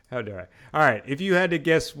dare you? How dare I? All right. If you had to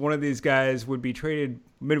guess one of these guys would be traded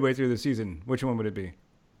midway through the season, which one would it be?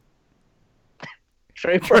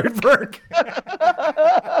 Trey Burke.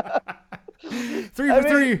 3 for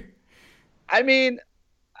 3. I mean,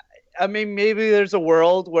 maybe there's a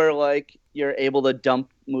world where like you're able to dump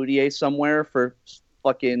Moutier somewhere for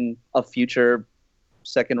fucking a future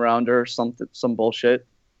second rounder or something, some bullshit.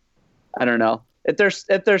 I don't know. If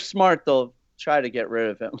they're smart, they'll try to get rid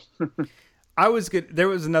of him. There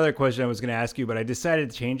was another question I was going to ask you, but I decided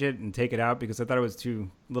to change it and take it out because I thought it was too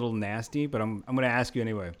little nasty. But I'm going to ask you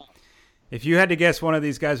anyway. If you had to guess one of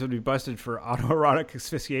these guys would be busted for autoerotic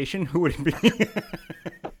asphyxiation, who would it be?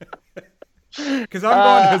 Because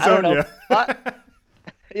I'm going to Hazonia.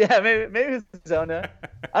 Yeah, maybe it's Hazonia.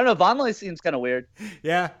 I don't know. Vonleh seems kind of weird.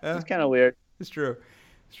 Yeah. It's kind of weird. It's true.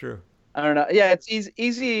 I don't know. Yeah, it's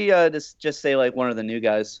easy to just say like one of the new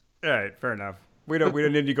guys. All right, fair enough. We don't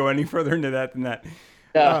need to go any further into that than that.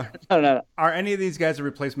 No. Are any of these guys a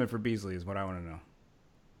replacement for Beasley is what I want to know.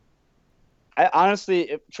 I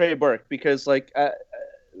honestly, Trey Burke, because like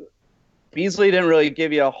Beasley didn't really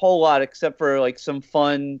give you a whole lot except for like some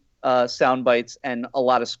fun sound bites and a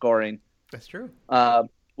lot of scoring. That's true.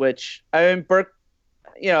 Which Burke,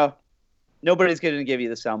 nobody's going to give you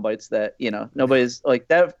the sound bites that nobody's like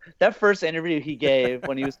that first interview he gave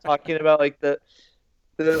when he was talking about like the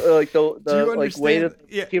like weight of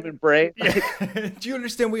the human brain. Yeah. Do you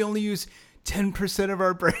understand we only use 10% of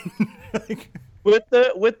our brain. Like, with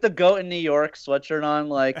the goat in New York sweatshirt on,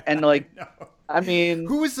 like, and like, I mean,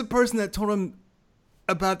 who was the person that told him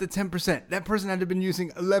about the 10%? That person had to have been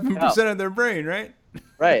using 11% of their brain, right?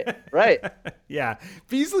 Right. Yeah,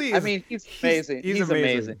 Beasley is, I mean, he's amazing. He's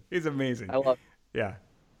amazing. He's amazing. I love him. Yeah,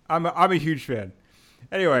 I'm a huge fan.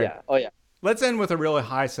 Anyway, Yeah. Oh yeah. let's end with a really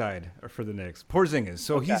high side for the Knicks. Porzingis.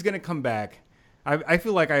 So he's going to come back. I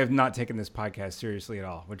feel like I have not taken this podcast seriously at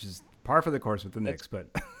all, which is par for the course with the Knicks. But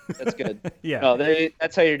that's good. Yeah. No,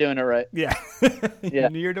 that's how you're doing it right. Yeah. Yeah.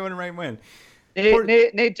 You're doing it right when.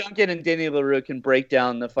 Nate Duncan and Danny LaRue can break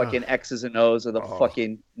down the fucking X's and O's of the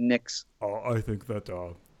fucking Knicks. I think that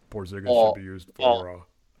Porzingis should be used for.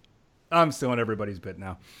 I'm still on everybody's bit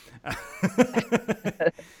now.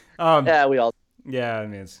 Yeah, we all. Yeah, I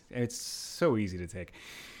mean it's so easy to take.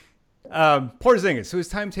 Porzingis, so his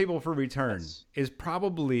timetable for return is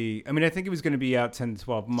probably. I mean, I think he was going to be out 10 to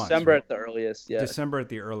 12 months. December at the earliest. Yeah. December at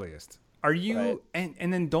the earliest. Are you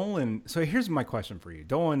and then Dolan? So here's my question for you,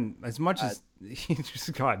 Dolan. As much as he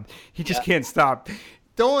just can't stop.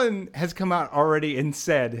 Dolan has come out already and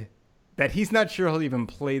said that he's not sure he'll even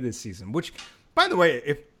play this season. Which, by the way,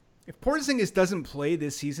 if Porzingis doesn't play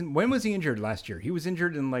this season, when was he injured last year? He was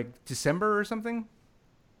injured in like December or something.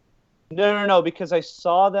 No, because I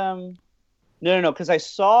saw them. No, because I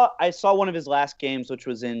saw one of his last games, which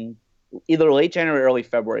was in either late January or early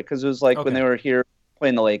February, because it was like when they were here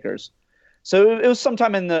playing the Lakers. So it was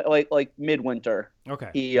sometime in the like midwinter. Okay.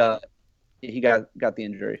 He got the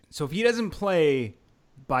injury. So if he doesn't play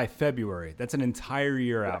by February, that's an entire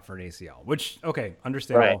year out for an ACL. Which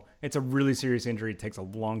understandable. Right. It's a really serious injury. It takes a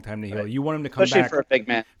long time to heal. You want him to come Especially back for a big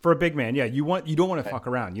man. For a big man, yeah. You don't want to fuck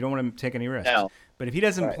around. You don't want him to take any risks. No. But if he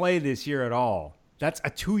doesn't play this year at all, that's a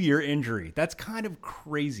 2-year injury. That's kind of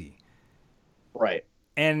crazy. Right.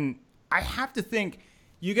 And I have to think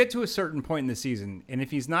you get to a certain point in the season, and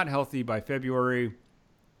if he's not healthy by February,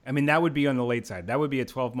 I mean, that would be on the late side. That would be a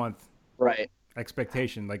 12-month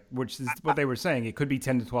expectation, like which is what they were saying. It could be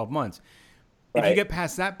 10 to 12 months. If you get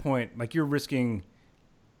past that point, like you're risking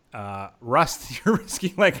rust, you're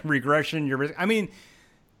risking like regression. I mean,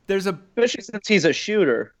 there's especially since he's a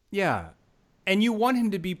shooter. Yeah. And you want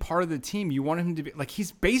him to be part of the team. You want him to be like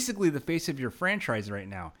he's basically the face of your franchise right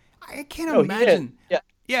now. I can't imagine.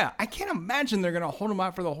 Yeah, I can't imagine they're going to hold him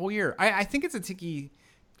out for the whole year. I think it's a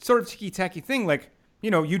ticky-tacky thing. Like,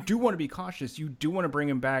 you do want to be cautious. You do want to bring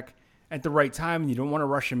him back at the right time, and you don't want to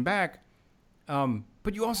rush him back.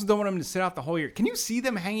 But you also don't want him to sit out the whole year. Can you see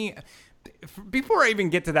them hanging? Before I even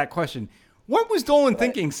get to that question, what was Dolan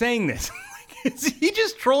thinking saying this? Is he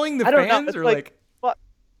just trolling the fans? Or like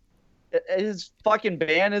his fucking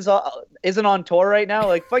band isn't on tour right now?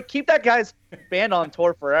 Like, keep that guy's band on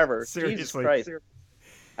tour forever. Seriously. Jesus Christ.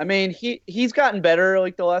 I mean, he's gotten better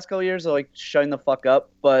like the last couple of years of like shutting the fuck up,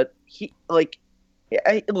 but look,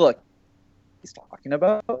 he's talking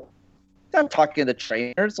about. I'm talking to the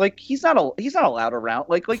trainers. Like he's not allowed around.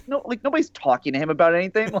 Like nobody's talking to him about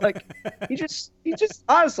anything. Like he just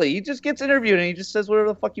honestly he just gets interviewed and he just says whatever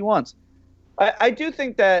the fuck he wants. I do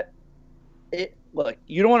think that look,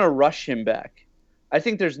 you don't want to rush him back. I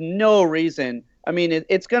think there's no reason. I mean,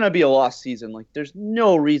 it's gonna be a lost season. Like there's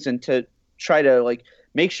no reason to try to like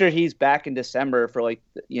make sure he's back in December for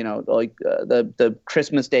the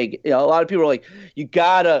Christmas Day. A lot of people are like, you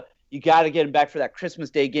gotta get him back for that Christmas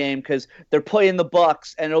Day game because they're playing the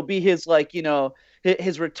Bucks and it'll be his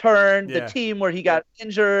his return, the team where he got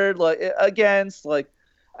injured against.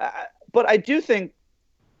 But I do think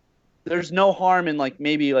there's no harm in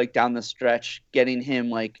maybe down the stretch getting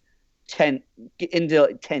him 10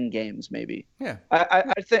 games maybe. Yeah.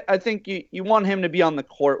 I think you want him to be on the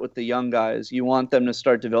court with the young guys. You want them to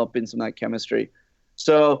start developing some of that chemistry.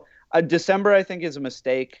 So December I think is a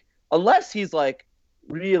mistake unless he's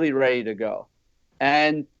really ready to go.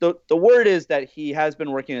 And the word is that he has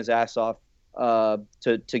been working his ass off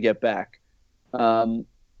to get back.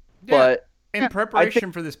 But in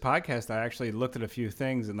preparation for this podcast, I actually looked at a few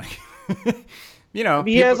things and he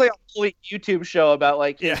has a whole YouTube show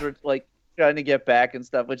about he's trying to get back and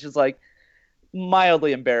stuff, which is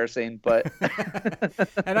mildly embarrassing, but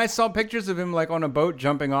and I saw pictures of him on a boat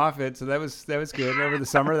jumping off it, so that was good over the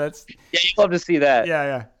summer. That's you'd love to see that.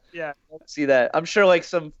 Yeah. Love to see that. I'm sure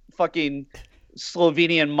some fucking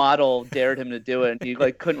Slovenian model dared him to do it, and he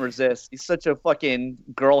couldn't resist. He's such a fucking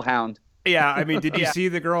girl hound. Yeah, I mean, did you see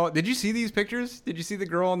the girl? Did you see these pictures? Did you see the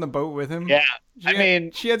girl on the boat with him? Yeah,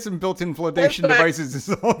 she had some built-in flotation devices. Is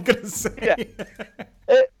all I'm gonna say. Yeah.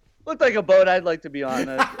 It looked like a boat I'd like to be on.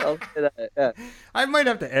 I'll say that. Yeah. I might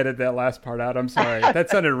have to edit that last part out. I'm sorry.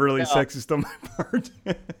 That sounded really sexist on my part.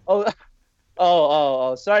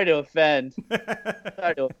 Oh. Sorry to offend.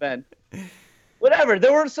 Whatever.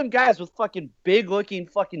 There were some guys with fucking big-looking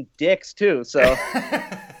fucking dicks too. So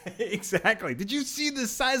exactly. Did you see the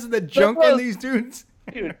size of the junk on these dudes?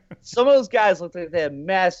 Dude, some of those guys looked like they had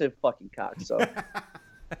massive fucking cocks. So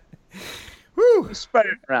Woo. we spread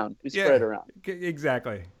it around.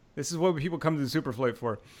 Exactly. This is what people come to the SuperFlight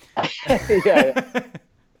for. yeah.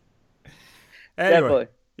 Anyway,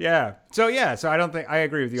 definitely. So I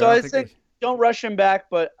agree with you. So I think don't rush him back,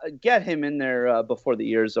 but get him in there before the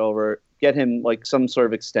year's over. Get him like some sort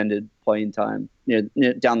of extended playing time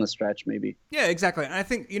down the stretch, maybe. Yeah, exactly. And I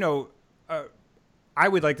think, I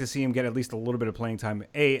would like to see him get at least a little bit of playing time.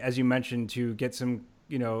 As you mentioned, to get some,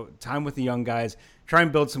 time with the young guys, try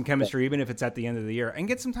and build some chemistry, even if it's at the end of the year, and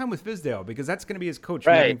get some time with Fizdale, because that's going to be his coach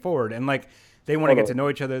moving forward. And like, they want to get to know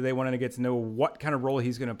each other. They want to get to know what kind of role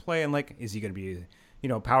he's going to play. And like, is he going to be,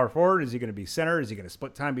 power forward? Is he going to be center? Is he going to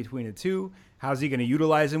split time between the two? How's he going to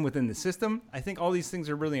utilize him within the system? I think all these things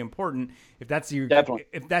are really important. If that's your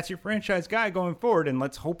franchise guy going forward, and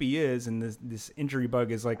let's hope he is, and this injury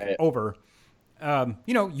bug is over.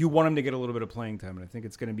 You want him to get a little bit of playing time, and I think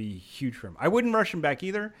it's going to be huge for him. I wouldn't rush him back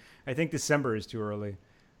either. I think December is too early.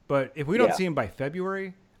 But if we don't see him by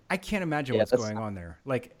February, I can't imagine what's going on there.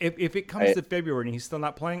 Like, if it comes to February and he's still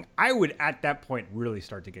not playing, I would, at that point, really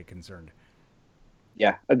start to get concerned.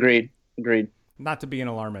 Yeah, agreed. Not to be an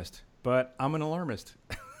alarmist, but I'm an alarmist.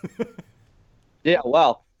 Yeah,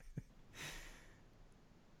 well,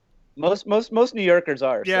 most New Yorkers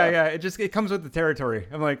are. Yeah. It comes with the territory.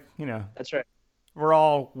 I'm like, That's right. We're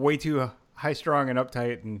all way too high strung and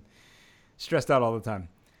uptight and stressed out all the time.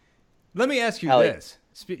 Let me ask you this.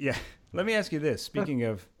 Let me ask you this. Speaking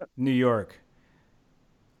of New York,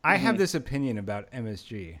 I have this opinion about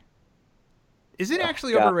MSG. Is it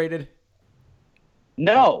actually overrated?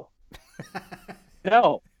 No.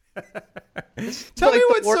 Tell me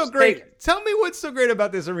what's so great. Tell me what's so great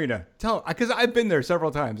about this arena. Because I've been there several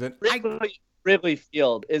times. And Wrigley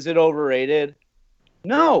Field, is it overrated?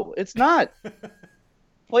 No, it's not.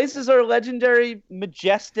 Places are legendary,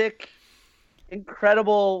 majestic,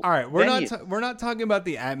 incredible. All right, we're not talking about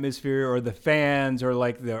the atmosphere or the fans or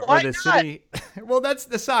like the city. Well, that's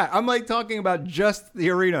the side. I'm like talking about just the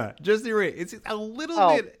arena. It's a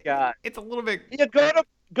little bit. God. It's a little bit. Yeah,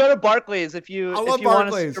 go to Barclays if you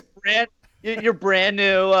want to see your brand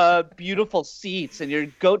new beautiful seats and your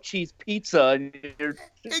goat cheese pizza and your.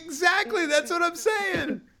 Exactly, that's what I'm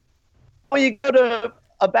saying. When you go to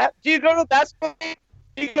do you go to a basketball game?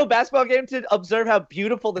 Do you go to a basketball game to observe how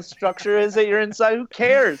beautiful the structure is that you're inside? Who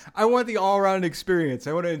cares? I want the all-around experience.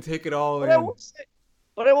 I want to take it all in.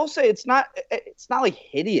 But I will say it's not like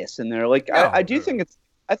hideous in there. Like no, I think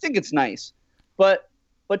it's nice. But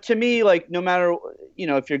to me, like, no matter,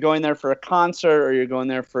 if you're going there for a concert or you're going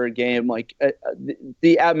there for a game, like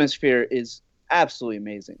the atmosphere is absolutely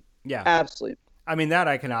amazing. Yeah, absolutely. I mean, that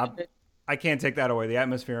I can't take that away. The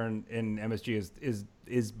atmosphere in MSG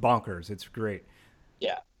is bonkers. It's great.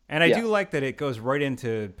 Yeah. And I do like that it goes right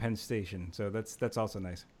into Penn Station. So that's also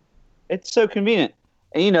nice. It's so convenient.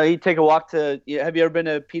 And, you take a walk to, have you ever been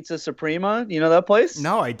to Pizza Suprema? You know that place?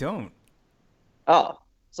 No, I don't. Oh,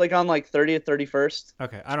 it's like on like 30th, 31st.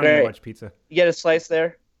 Okay. I don't even watch pizza. You get a slice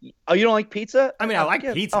there. Oh, you don't like pizza? I mean, I like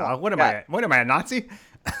pizza. Oh, what am I, a Nazi?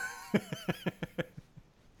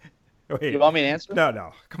 Wait. You want me to answer?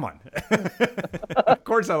 No. Come on. Of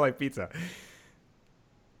course I like pizza.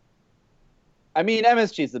 I mean,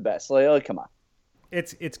 MSG's the best. Like, come on.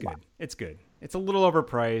 It's good. It's good. It's a little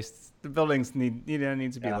overpriced. The buildings needs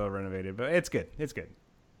to be a little renovated, but it's good. It's good.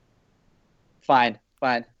 Fine.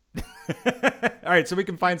 All right, so we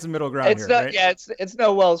can find some middle ground here, right? Yeah, it's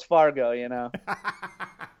no Wells Fargo,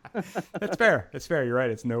 That's fair. You're right.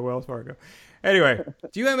 It's no Wells Fargo. Anyway,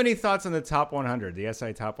 do you have any thoughts on the top 100, the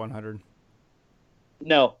SI top 100?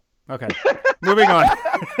 No. Okay. Moving on.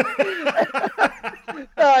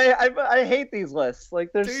 No, I hate these lists.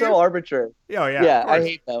 Like, they're so arbitrary. Oh, yeah. Yeah, I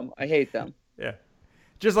hate them. Yeah.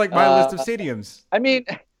 Just like my list of stadiums. I mean,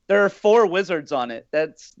 there are 4 Wizards on it.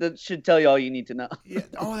 That should tell you all you need to know. Yeah.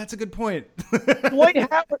 Oh, that's a good point. Dwight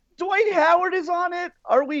Howard is on it?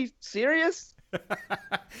 Are we serious?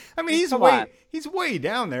 I mean, he's way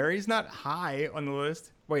down there. He's not high on the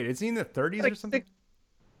list. Wait, is he in the 30s or something?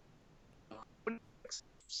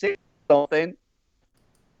 Something.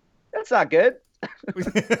 That's not good.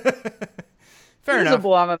 Fair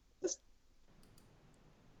enough.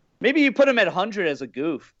 Maybe you put him at 100 as a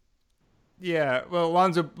goof. Yeah, well,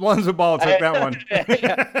 Lonzo Ball took that one.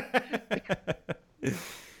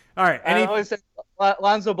 All right. I always said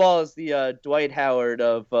Lonzo Ball is the Dwight Howard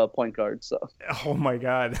of point guard. So. Oh my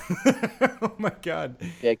God. Oh my God.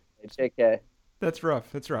 JK. That's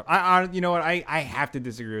rough. That's rough. You know what? I have to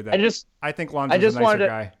disagree with that. I think Lonzo's a nicer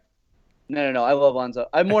guy. No. I love Lonzo.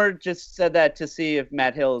 I more just said that to see if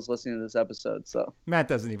Matt Hill is listening to this episode. So Matt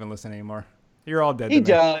doesn't even listen anymore. You're all dead. He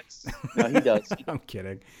does. No, he does. I'm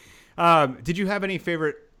kidding. Did you have any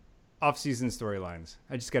favorite off-season storylines?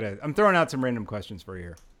 I'm throwing out some random questions for you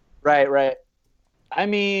here. Right. I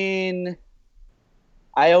mean,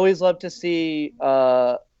 I always love to see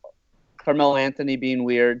Carmelo Anthony being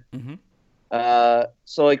weird. Mm-hmm.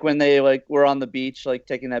 So like when they like were on the beach, like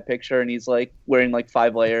taking that picture, and he's like wearing like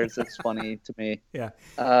 5 layers. It's funny to me. Yeah.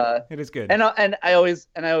 It is good. And I always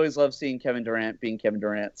love seeing Kevin Durant being Kevin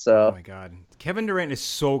Durant. So. Oh my God, Kevin Durant is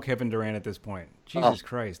so Kevin Durant at this point. Jesus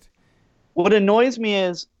Christ. What annoys me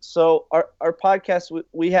is, so our podcast,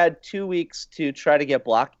 we had 2 weeks to try to get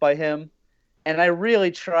blocked by him, and I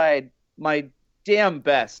really tried my damn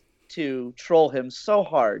best to troll him so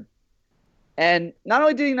hard. And not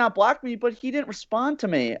only did he not block me, but he didn't respond to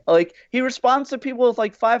me. Like, he responds to people with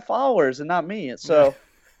like 5 followers and not me. So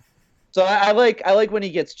I like when he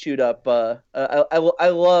gets chewed up. I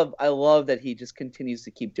love that he just continues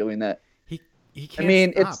to keep doing that. He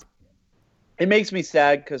can't stop. It makes me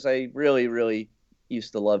sad because I really, really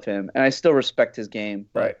used to love him, and I still respect his game.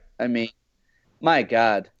 But right. I mean, my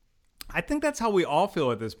God. I think that's how we all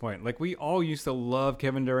feel at this point. Like, we all used to love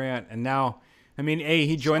Kevin Durant, and now, I mean,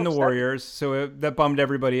 he joined the Warriors, so that bummed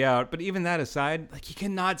everybody out. But even that aside, like, he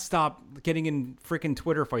cannot stop getting in freaking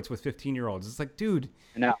Twitter fights with 15-year-olds. It's like, dude,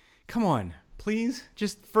 come on, please,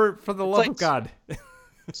 just for the love of God.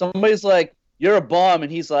 Somebody's like, "You're a bum,"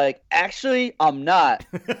 and he's like, "Actually, I'm not."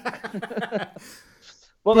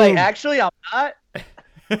 Well, like, actually, I'm not.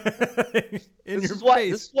 This is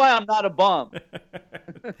why I'm not a bum.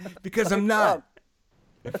 Because I'm not.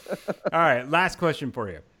 All right, last question for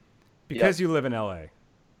you. Because you live in LA,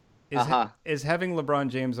 is having LeBron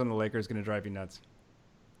James on the Lakers going to drive you nuts?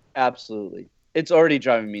 Absolutely. It's already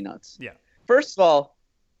driving me nuts. Yeah. First of all,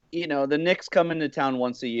 the Knicks come into town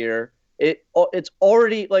once a year. It's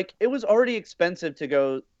already like it was already expensive to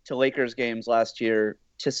go to Lakers games last year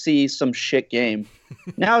to see some shit game.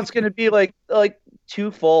 Now it's going to be like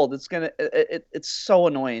twofold. It's so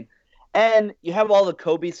annoying. And you have all the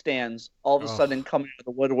Kobe stands all of a sudden coming out of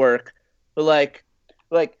the woodwork. But like,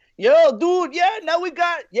 yo, dude, now we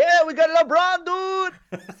got LeBron, dude.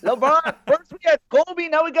 LeBron. First we had Kobe,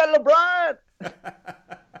 now we got LeBron.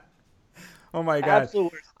 Oh my God.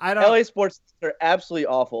 Absolutely. LA sports are absolutely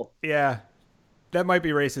awful. Yeah. That might be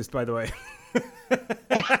racist, by the way.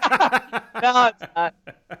 No, it's not.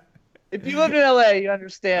 If you live in LA, you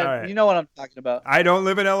understand. Right. You know what I'm talking about. I don't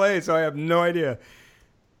live in LA, so I have no idea.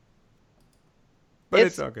 But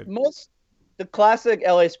it's all good. The classic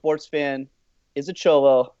LA sports fan is a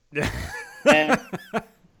cholo. And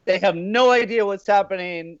they have no idea what's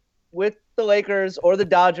happening with the Lakers or the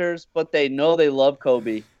Dodgers, but they know they love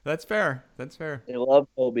Kobe. That's fair. They love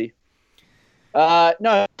Kobe. No,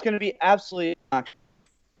 it's going to be absolutely not. It's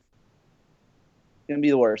going to be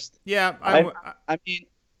the worst. Yeah. I mean,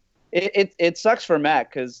 it sucks for Matt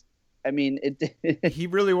because, I mean, he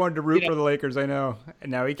really wanted to root for the Lakers, I know. And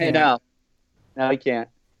now he can't. Now he can't.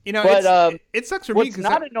 But it sucks for me. What's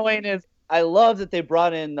not annoying is I love that they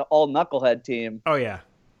brought in the all knucklehead team. Oh, yeah.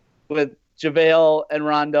 With JaVale and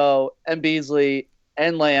Rondo and Beasley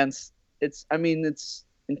and Lance. It's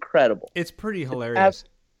incredible. It's pretty hilarious.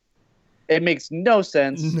 It makes no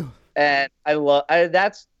sense. No. And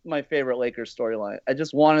that's my favorite Lakers storyline. I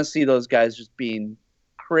just want to see those guys just being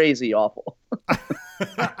crazy awful.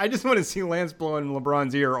 I just want to see Lance blowing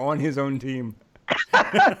LeBron's ear on his own team.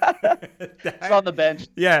 It's on the bench.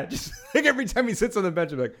 Yeah, just like every time he sits on the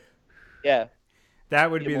bench, I'm like, yeah.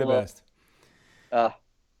 That would be the best.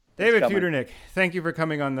 David Futernick, thank you for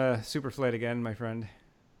coming on the SuperFlight again, my friend.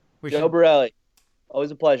 Joe Borelli,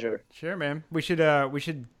 always a pleasure. Sure, man. We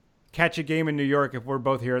should catch a game in New York if we're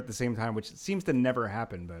both here at the same time, which seems to never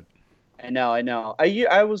happen. But I know.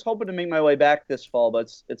 I was hoping to make my way back this fall,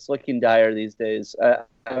 but it's looking dire these days.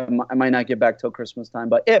 I might not get back till Christmas time,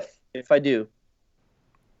 but if I do,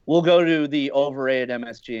 we'll go to the overrated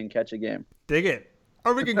MSG and catch a game. Dig it.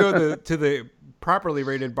 Or we can go to the properly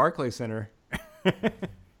rated Barclays Center.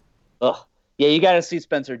 Ugh. Yeah, you got to see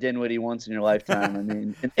Spencer Dinwiddie once in your lifetime. I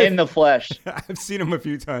mean, in the flesh. I've seen him a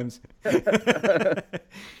few times.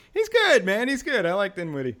 He's good, man. He's good. I like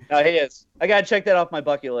Dinwiddie. No, he is. I got to check that off my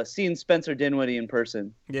bucket list. Seeing Spencer Dinwiddie in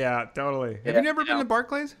person. Yeah, totally. Have you never been to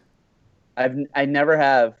Barclays? I never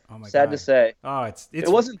have. Oh my Sad God. To say. Oh, it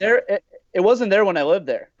wasn't there. It wasn't there when I lived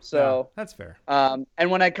there. So no, that's fair. And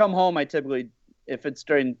when I come home, I typically, if it's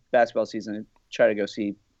during basketball season, I try to go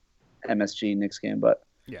see MSG Knicks game. But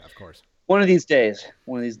yeah, of course. One of these days.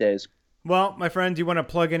 Well, my friend, do you want to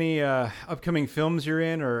plug any upcoming films you're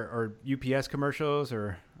in, or UPS commercials,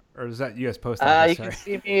 or is that U.S. Post Office? You can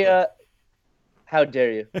see me. How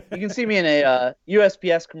dare you? You can see me in a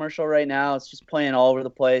USPS commercial right now. It's just playing all over the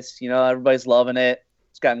place. You know, everybody's loving it.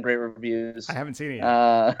 It's gotten great reviews. I haven't seen it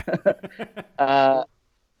yet.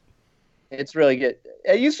 It's really good.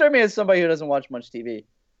 You strike me as somebody who doesn't watch much TV.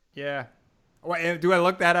 Yeah. Do I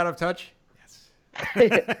look that out of touch? Yes.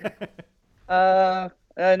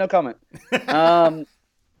 No comment. I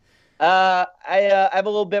have a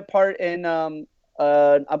little bit part in an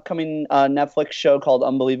upcoming Netflix show called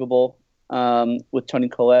Unbelievable with Tony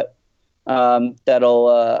Collette.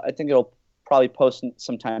 That'll I think it'll probably post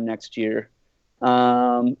sometime next year.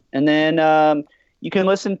 And then you can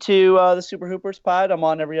listen to the Super Hoopers pod. I'm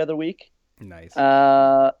on every other week. Nice.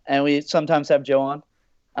 And we sometimes have Joe on.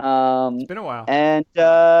 It's been a while. And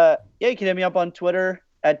yeah, you can hit me up on Twitter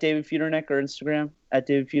at David Futernick or Instagram at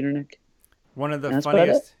David Futernick. One of the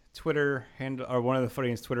funniest Twitter handle, or one of the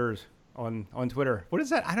funniest Twitters on Twitter. What is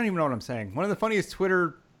that? I don't even know what I'm saying. One of the funniest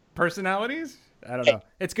Twitter personalities? I don't know.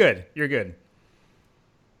 It's good. You're good.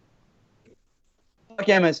 Fuck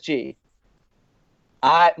MSG.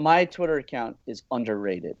 My Twitter account is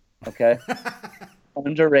underrated. Okay?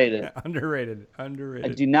 Underrated. Underrated. I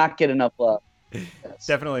do not get enough love. Yes.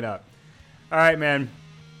 Definitely not. All right, man.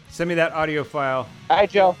 Send me that audio file. All right,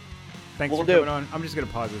 Joe. Thanks for coming on. I'm just going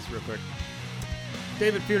to pause this real quick.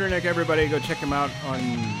 David Futernick, everybody, go check him out on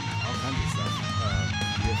all kinds of stuff.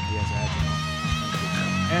 USPS ads and all.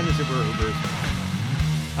 And the Super Hoopers.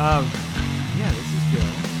 Yeah, this is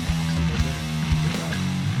Joe.